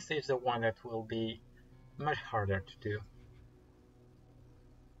 This is the one that will be much harder to do.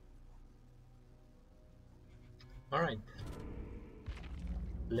 Alright.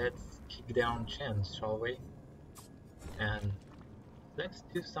 let's kick down chance, shall we? And let's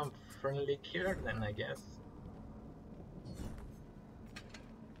do some friendly cure then, I guess.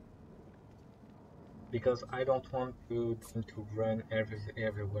 Because I don't want them to run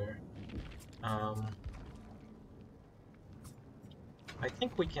everywhere. I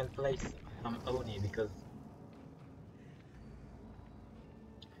think we can place some Oni because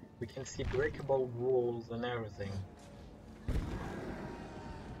we can see breakable walls and everything.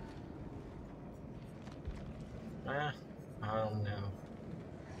 I don't know.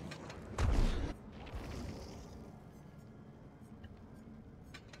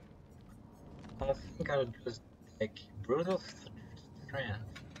 I think I'll just take brutal strength.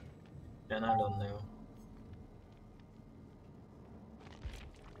 Then I don't know.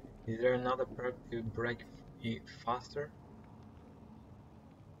 Is there another perk to break it faster?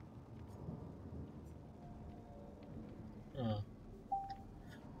 Hmm.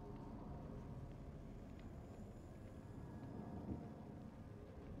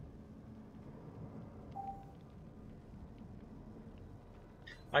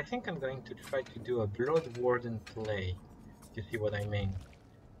 I think I'm going to try to do a Blood Warden play. You see what I mean?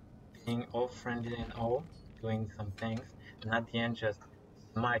 Being all friendly and all, doing some things, and at the end just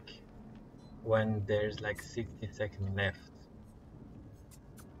smack when there's like 60 seconds left.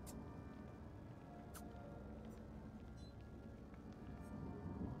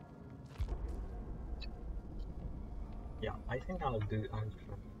 Yeah, I think I'll try.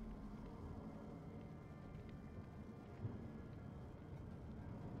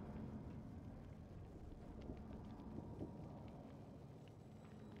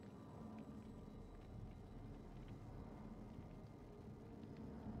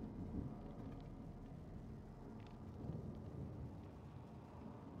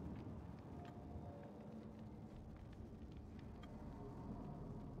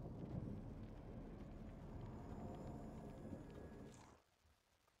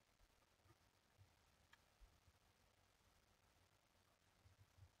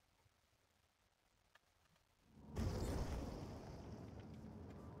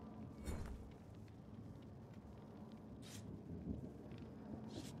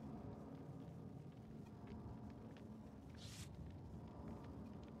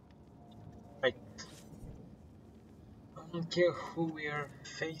 Right. I don't care who we are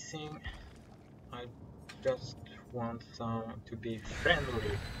facing. I just want some to be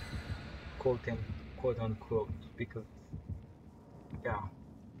friendly, quote unquote, because yeah,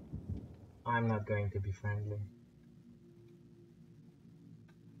 I'm not going to be friendly.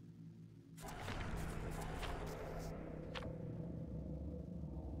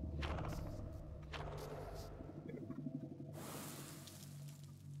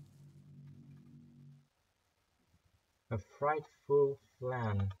 A frightful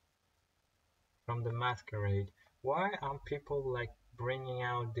flan from the masquerade. Why aren't people like bringing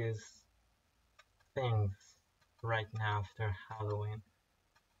out these things right now after Halloween?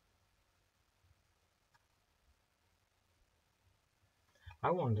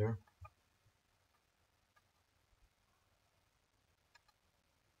 I wonder.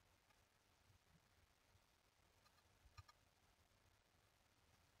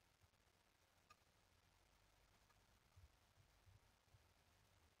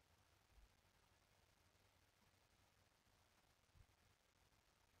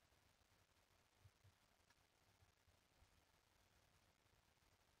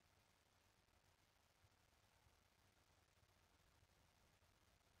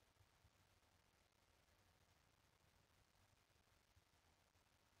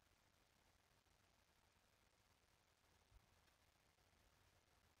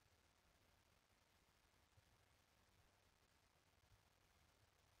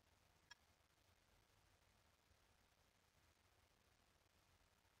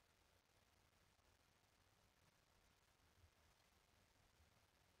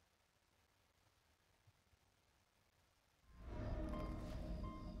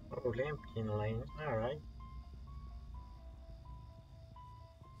 Oh, Lampion Lane. Alright.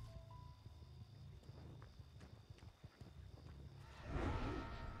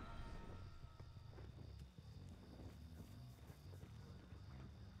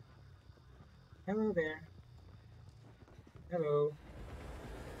 Hello there. Hello.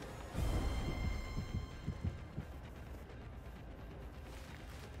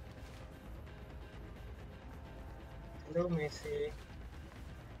 Hello, Missy.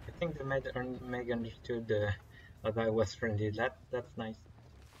 I think the Meg understood that I was friendly. That's nice.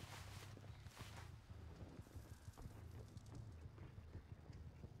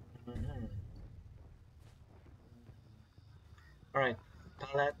 Alright,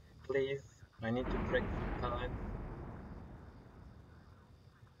 pallet, please. I need to break some pallets.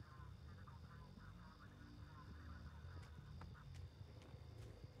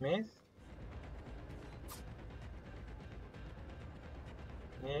 Miss?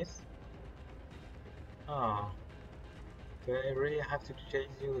 Miss? Oh, do I really have to chase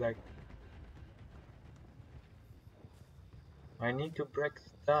you? Like, I need to break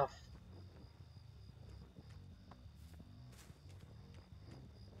stuff.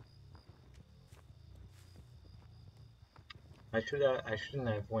 I shouldn't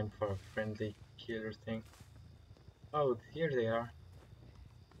have went for a friendly killer thing. Oh, here they are.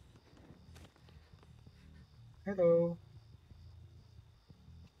 Hello.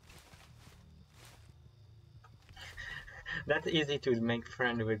 That's easy to make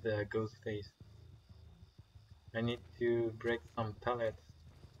friend with the ghostface. I need to break some pallets.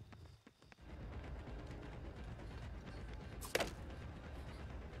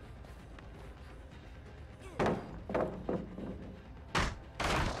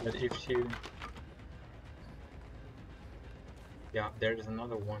 But if she... Yeah, there's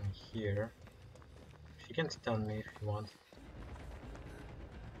another one here. She can stun me if she wants.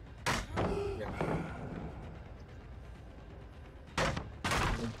 Yeah.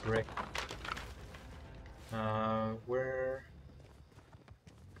 Break. Where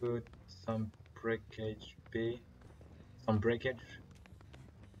could some breakage be? Some breakage?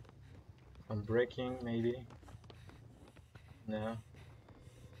 Some breaking, maybe? No.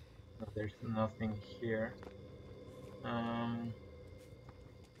 No, there's nothing here.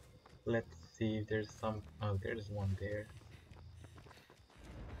 Let's see if there's some... Oh, there's one there.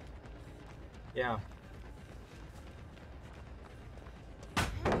 Yeah.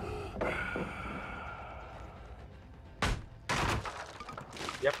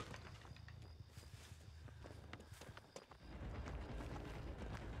 Yep.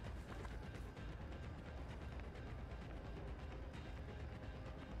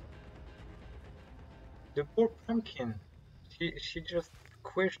 The poor pumpkin. She just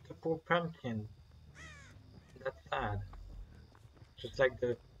squished the poor pumpkin. That's sad. Just like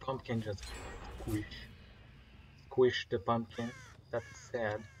the pumpkin just squish the pumpkin. That's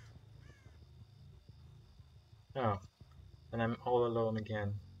sad. Oh, and I'm all alone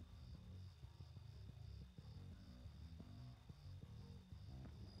again.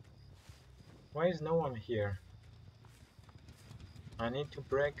 Why is no one here? I need to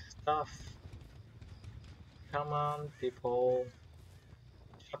break stuff. Come on, people.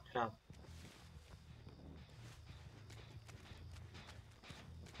 Chop chop.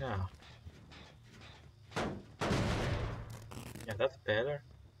 Yeah. Yeah, that's better.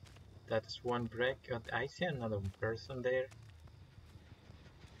 That's one break. I see another person there.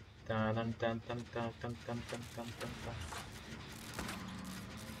 Dun dun dun dun dun dun dun dun dun dun dun.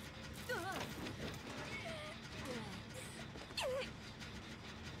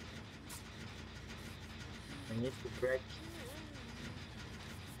 I need to break.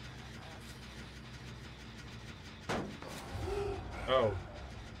 Oh.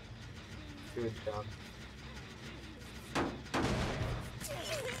 Good job.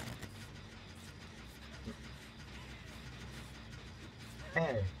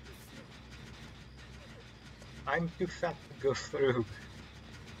 Hey. I'm too fat to go through.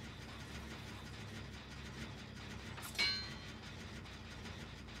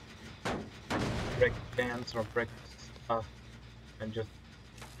 Break pants or break stuff and just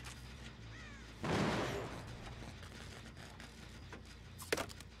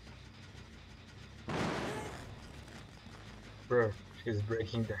bro, she's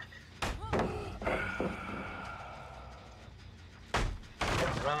breaking that.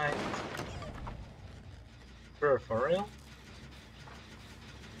 Right. Bro, for real?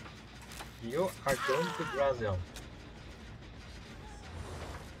 You are going to Brazil.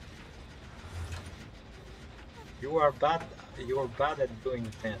 You're bad at doing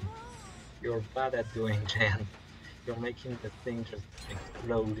gen. You're bad at doing gen. You're making the thing just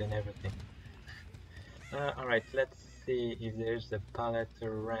explode and everything. Alright, let's see if there's a pallet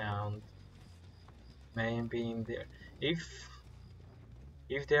around. Maybe in there.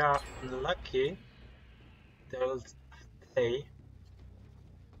 If they are unlucky, they'll stay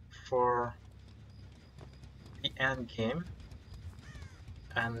for the end game,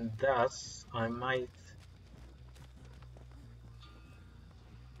 and thus I might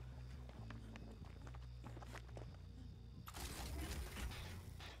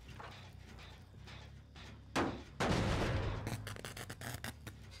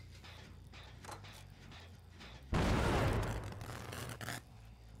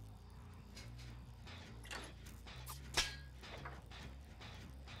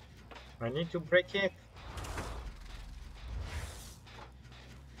I need to break it.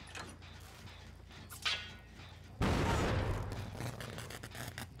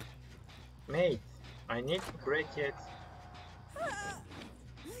 Mate, I need to break it.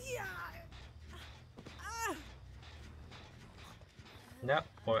 No,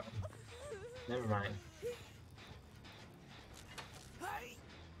 well, never mind.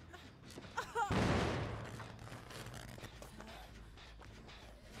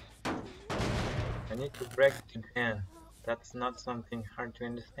 I need to break it again. That's not something hard to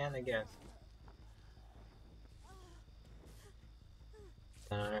understand, I guess.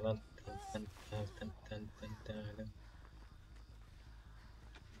 Dun, dun, dun, dun, dun, dun, dun, dun, dun.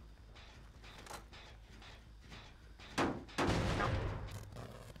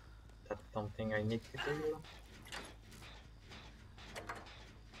 That's something I need to do.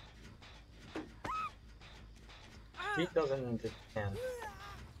 He doesn't understand.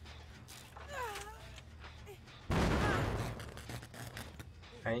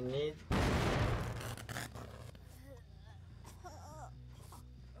 I need...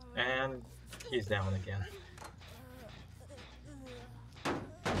 And he's down again.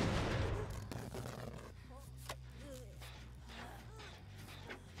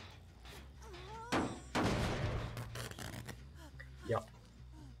 Yup.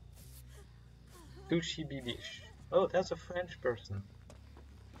 Sushi bibish. Oh, that's a French person.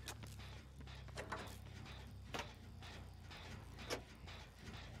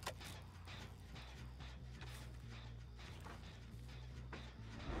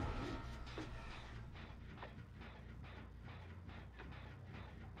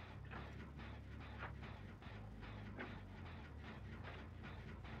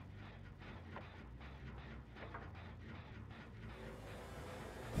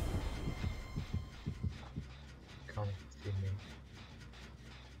 Can't see me.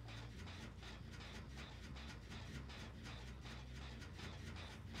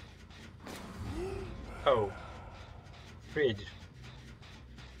 Oh. Fridge.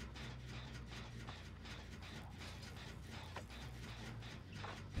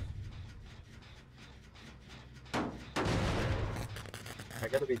 I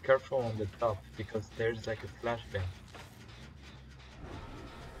gotta be careful on the top because there's like a flashbang.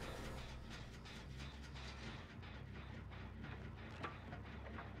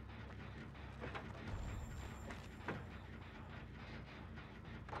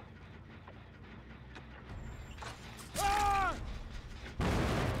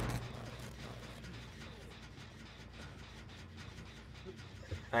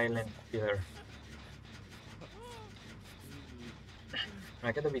 Silent killer.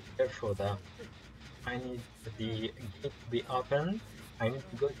 I gotta be careful though. I need the gate to be open. I need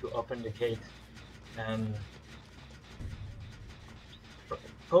to go to open the gate and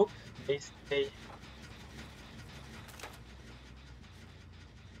hope they stay.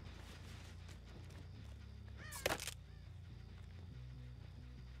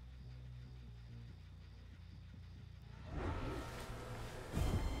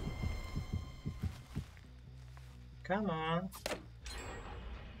 Come on.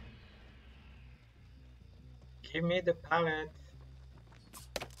 Give me the pallet.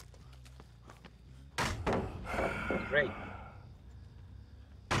 Great.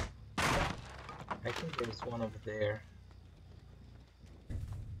 I think there's one over there.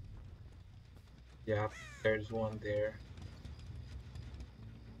 Yeah, there's one there.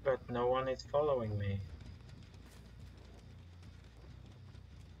 But no one is following me.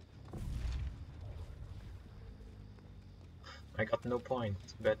 I got no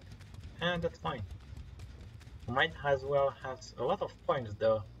points, but that's fine. Might as well have a lot of points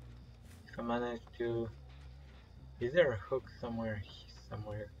though. If I manage to... Is there a hook somewhere?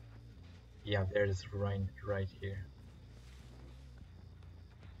 Somewhere? Yeah, there's right here.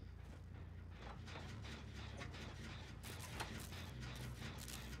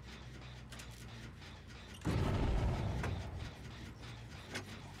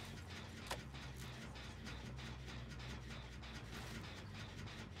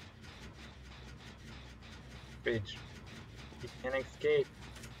 Bridge. He can escape.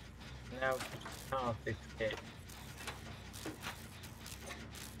 No, he can't escape.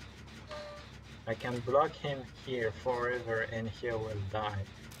 I can block him here forever and he will die.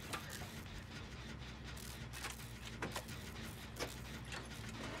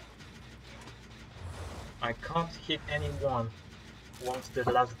 I can't hit anyone once the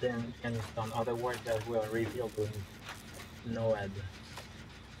last gen is done, otherwise that will reveal the Noed.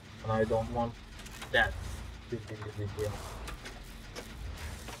 And I don't want that to be revealed.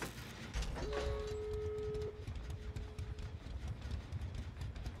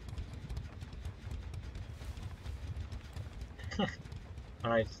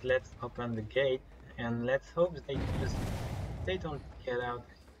 Alright, let's open the gate and let's hope they don't get out.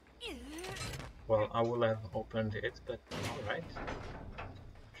 Well, I will have opened it, but alright.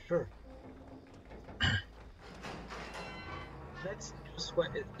 Sure. Let's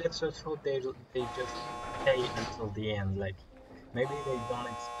just hope they just stay until the end, like maybe they don't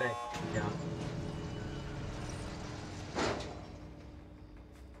expect, yeah.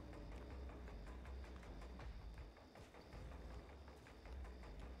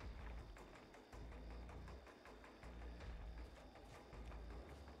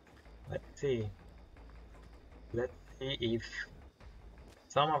 Let's see. Let's see if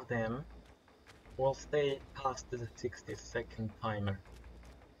some of them will stay past the 60-second timer.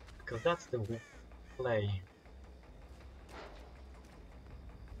 Because that's the play.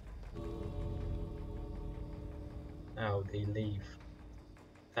 Oh, they leave.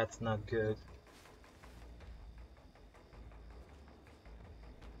 That's not good.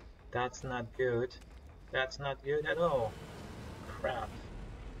 That's not good. That's not good at all. Crap.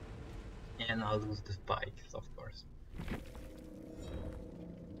 And I'll lose the spikes, of course.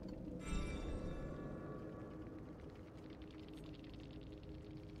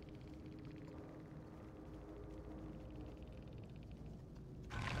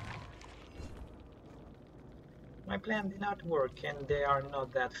 My plan did not work, and they are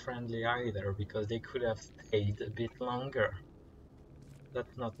not that friendly either, because they could have stayed a bit longer.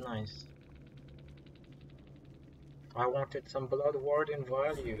 That's not nice. I wanted some blood warden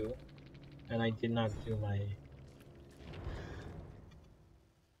value, and I did not do my...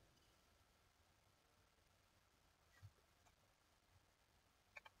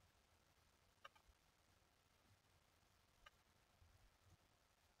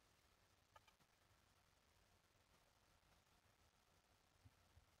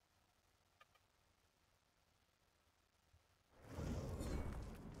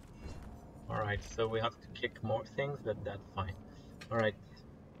 Alright, so we have to kick more things, but that's fine. Alright.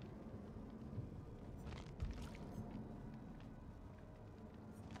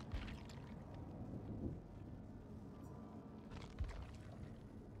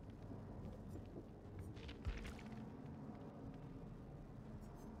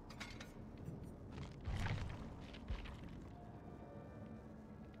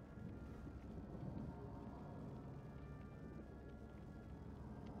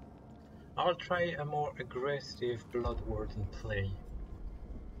 I'll try a more aggressive blood warden play.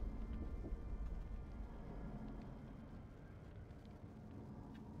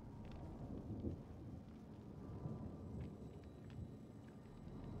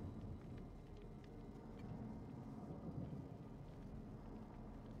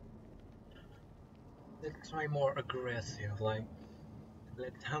 Let's try more aggressive, like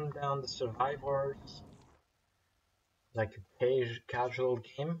let's hunt down the survivors, like a casual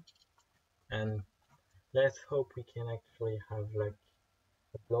game, and let's hope we can actually have like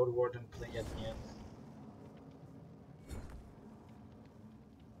a blood warden play at the end.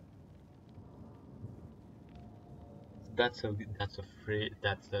 That's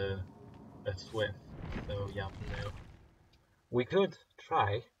a swift. So yeah, no. We could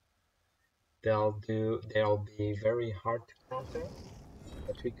try. They'll be very hard to counter,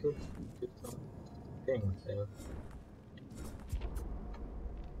 but we could do some things.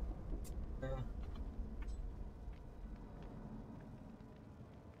 Uh,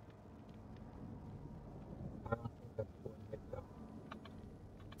 I don't think that's worth it though.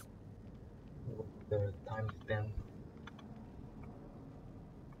 With the time spent.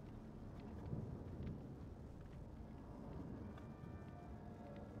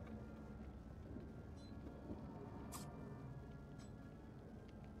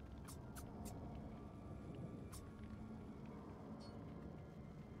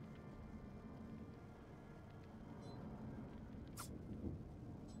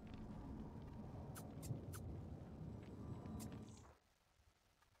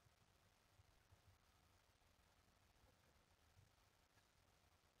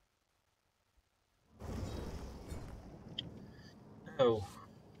 Oh.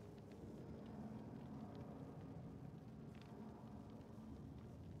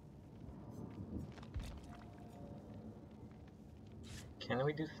 Can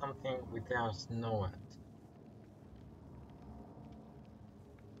we do something without Noah?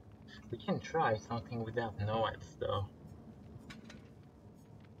 We can try something without Noahs though.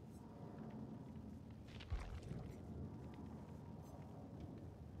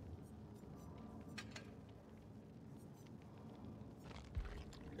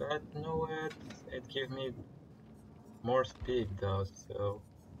 But Noahs, it gives me more speed though, so...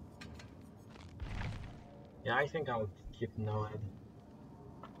 Yeah, I think I'll hypnoid.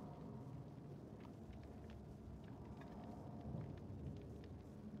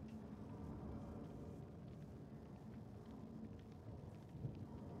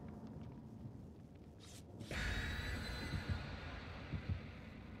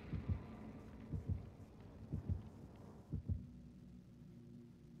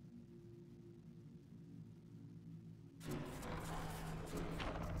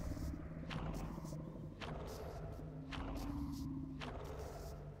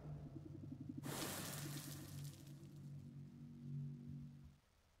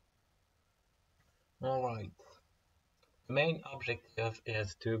 Alright. The main objective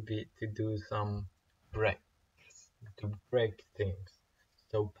is to do some breaks, to break things.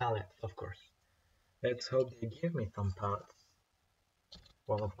 So pallets, of course. Let's hope they give me some pallets.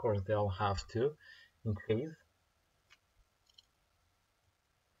 Well, of course they'll have to increase.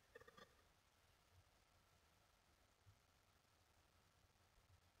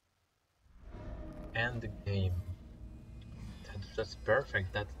 And the game. That's just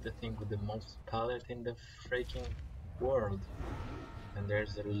perfect. That's the thing with the most pallet in the freaking world. And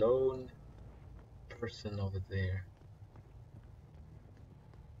there's a lone person over there.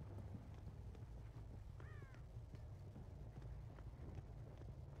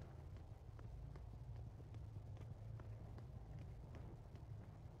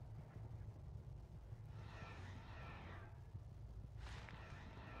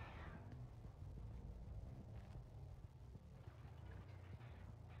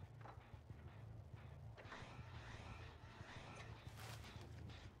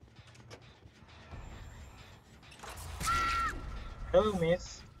 Hello,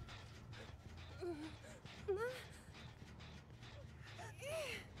 miss.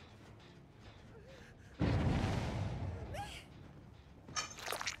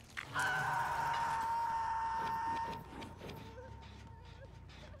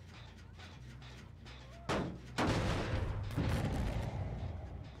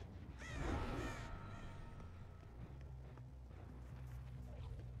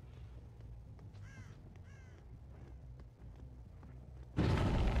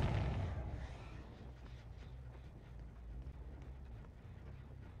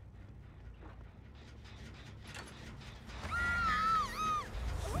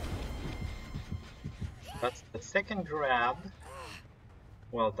 That's the second grab.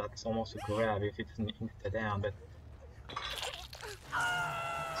 Well, that's almost a grab if it's an insta down, but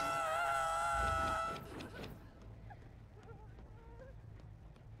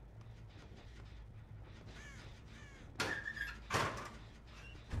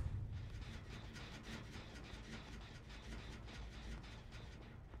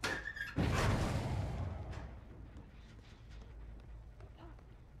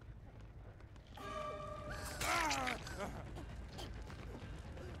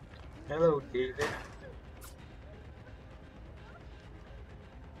hello, David.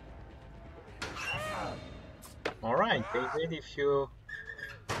 Alright, David, if you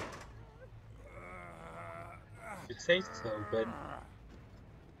say so, but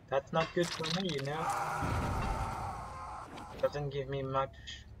that's not good for me, you know? Doesn't give me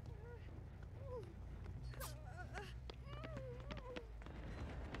much.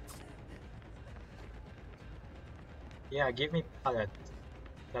 Yeah, give me pallets.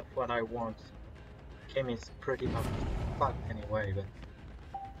 That's what I want. Game is pretty much fucked anyway, but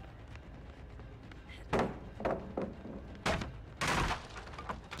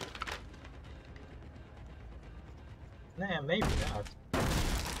nah, maybe not.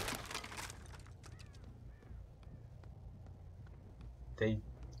 They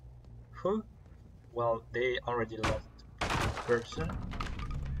who? Well, they already lost person.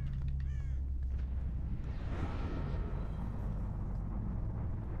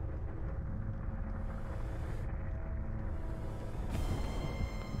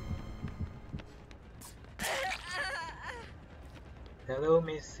 Hello,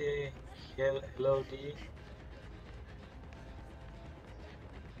 Missy. Hello, D.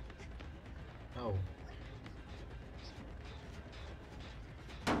 Oh.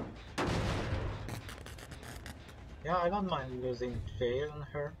 Yeah, I don't mind losing jail on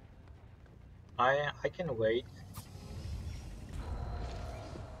her. I can wait.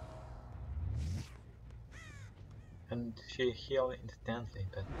 And she healed instantly,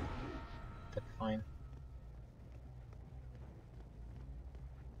 but that's fine.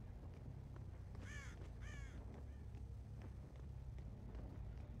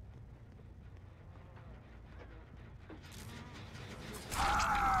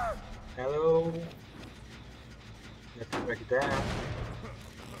 Hello. Let's break down.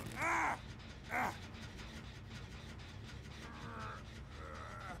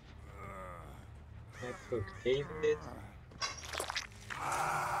 cook, David.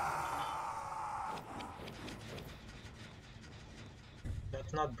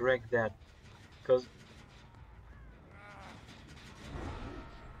 Let's not break that, because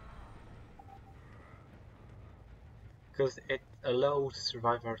it allows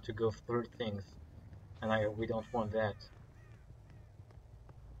survivor to go through things, and we don't want that.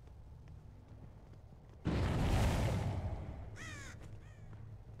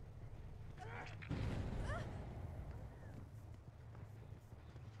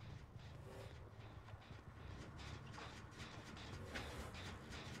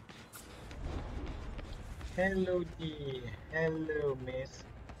 Hello D, hello miss.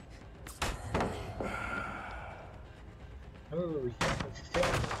 Oh, you think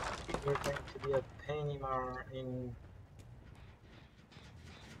you're going to be a penny more in...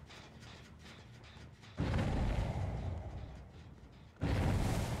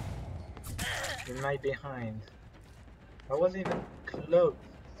 in my behind. I wasn't even close.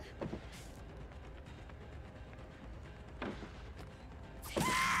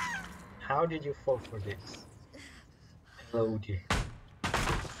 How did you fall for this? Hello dear.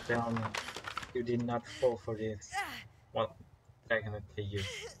 Tell me, you did not fall for this. Well, technically you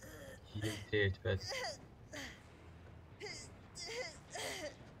did, but...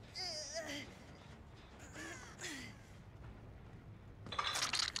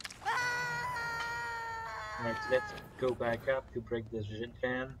 Right, let's go back up to break this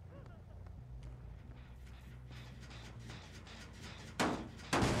gen.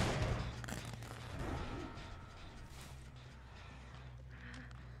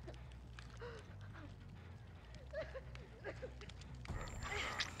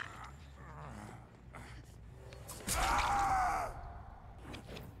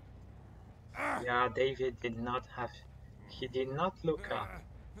 Yeah, David did not have... he did not look up.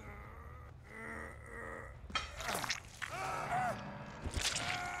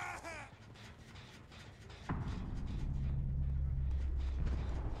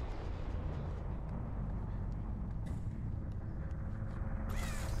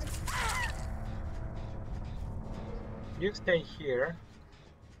 You stay here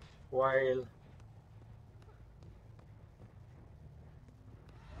while...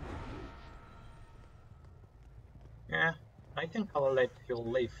 yeah, I think I'll let you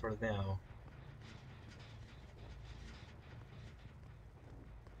leave for now.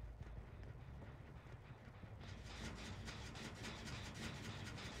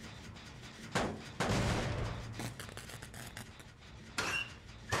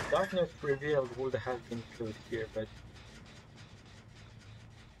 Darkness revealed would have been good here, but...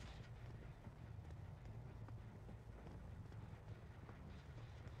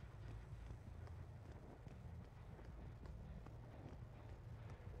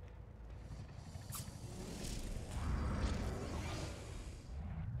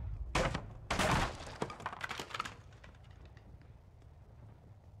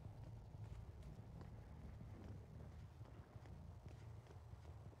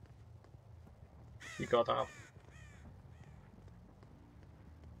 he got up.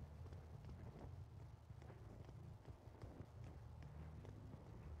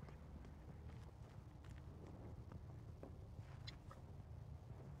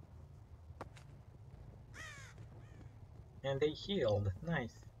 And they healed. Nice.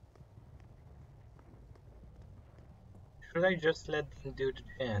 Should I just let them do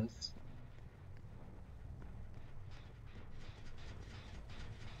the dance?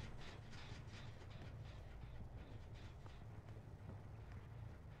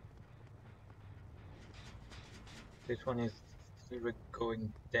 This one is still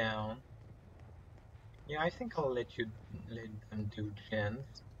going down. Yeah, I think I'll let them do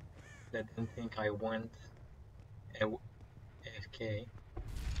gens. Let them think I went AFK.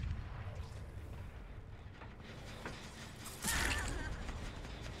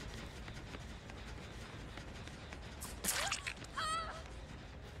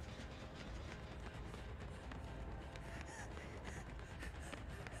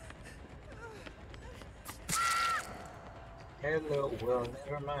 Hello, well,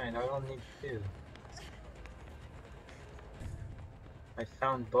 never mind, I don't need to. I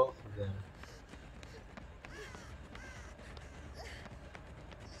found both of them.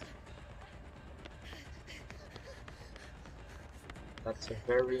 That's a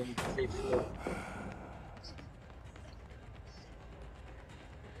very unsafe look.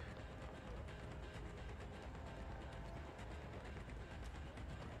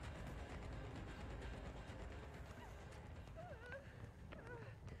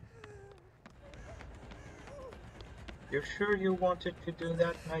 You sure you wanted to do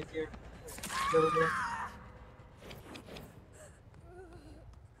that, my dear children?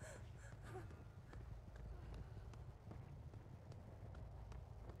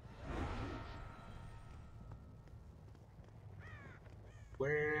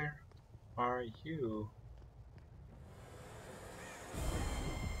 Where are you?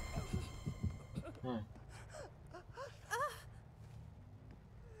 Hmm.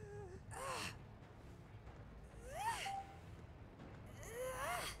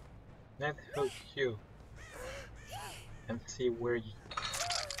 Let's hook you and see where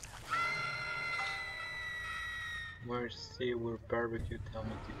barbecue tell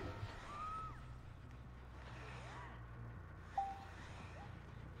me to go.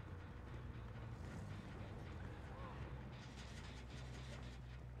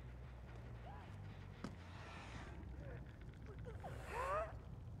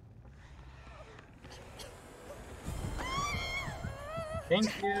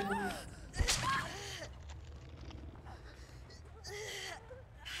 Thank you.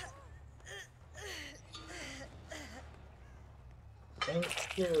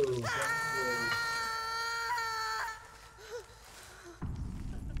 Thank you. Thank you.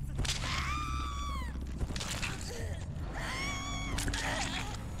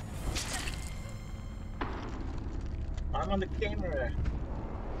 I'm on the camera.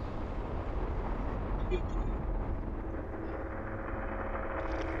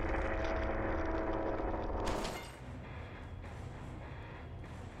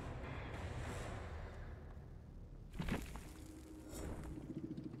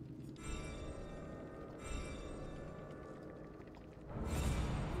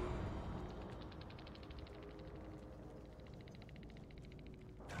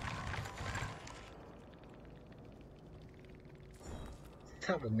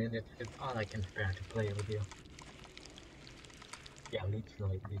 Seven minutes is all I can spare to play with you. Yeah,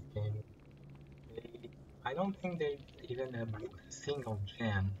 literally this game. I don't think they even have a single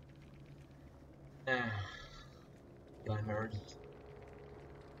gem. Glimmers.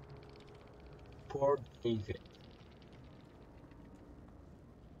 Poor David.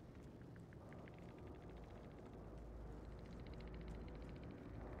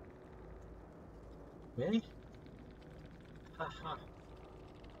 Really? Haha.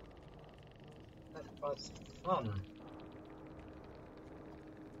 That was fun.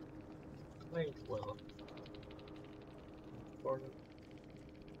 Played well.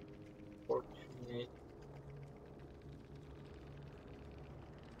 Unfortunate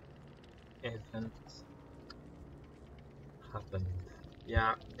events happened.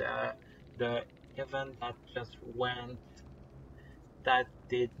 Yeah, the event that just went that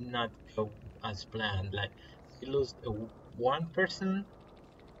did not go as planned. Like we lost one person,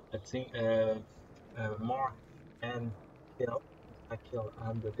 I think, more and kill, a kill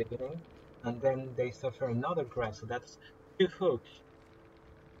at the beginning, and then they suffer another grab. So that's two hooks,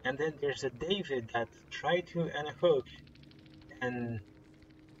 and then there's a David that tried to unhook and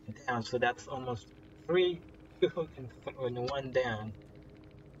down. So that's almost three, two hook and one down.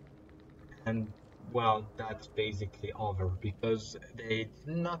 And well, that's basically over because they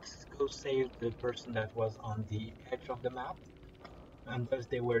did not go save the person that was on the edge of the map, and thus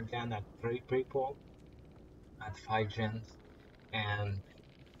they were down at three people at five gens, and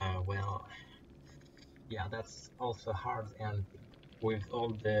well, yeah, that's also hard, and with all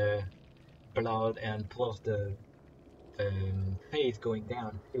the blood and plus the face going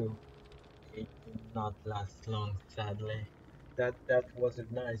down too, it did not last long, sadly. That was a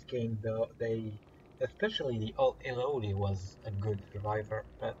nice game though. They, especially the old Elodie was a good survivor,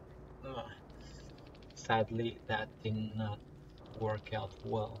 but uh, sadly that did not work out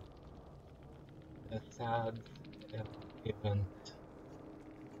well. A sad event.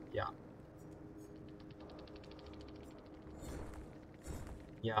 Yeah,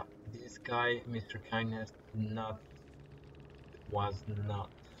 yeah. This guy, Mr. Kindness, not was not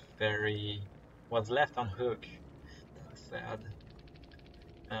very was left on hook. That's sad.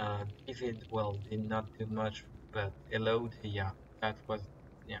 David, well, did not do much, but Elodie, yeah, that was,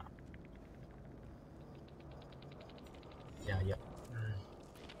 yeah, yeah.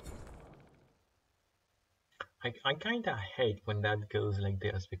 Mm. I kinda hate when that goes like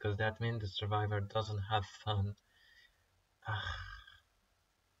this because that means the survivor doesn't have fun.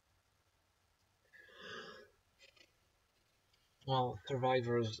 Well,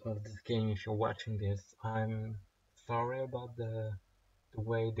 survivors of this game, if you're watching this, I'm sorry about the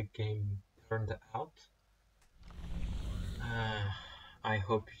way the game turned out. Uh, I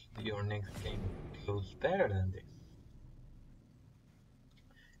hope your next game goes better than this.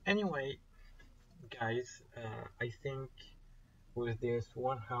 Anyway, guys, I think with this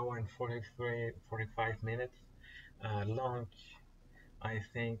 1 hour and 45 minutes long, I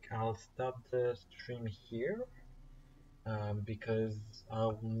think I'll stop the stream here because I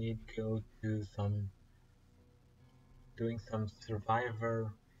will need to go to doing some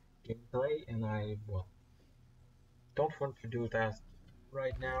survivor gameplay, and I, well, don't want to do that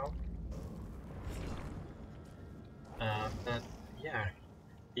right now. But yeah,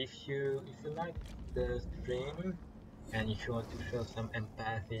 if you like the stream and if you want to show some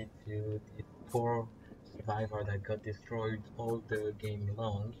empathy to this poor survivor that got destroyed all the game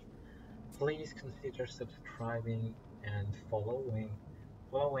long, please consider subscribing and following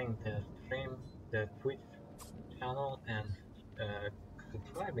the stream, the Twitch channel, and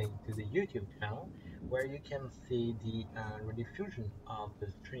subscribing to the YouTube channel, where you can see the rediffusion of the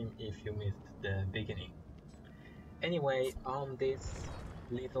stream if you missed the beginning. Anyway, on this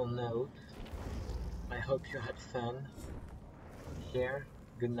little note, I hope you had fun here.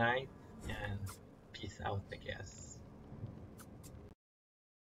 Good night and peace out, I guess.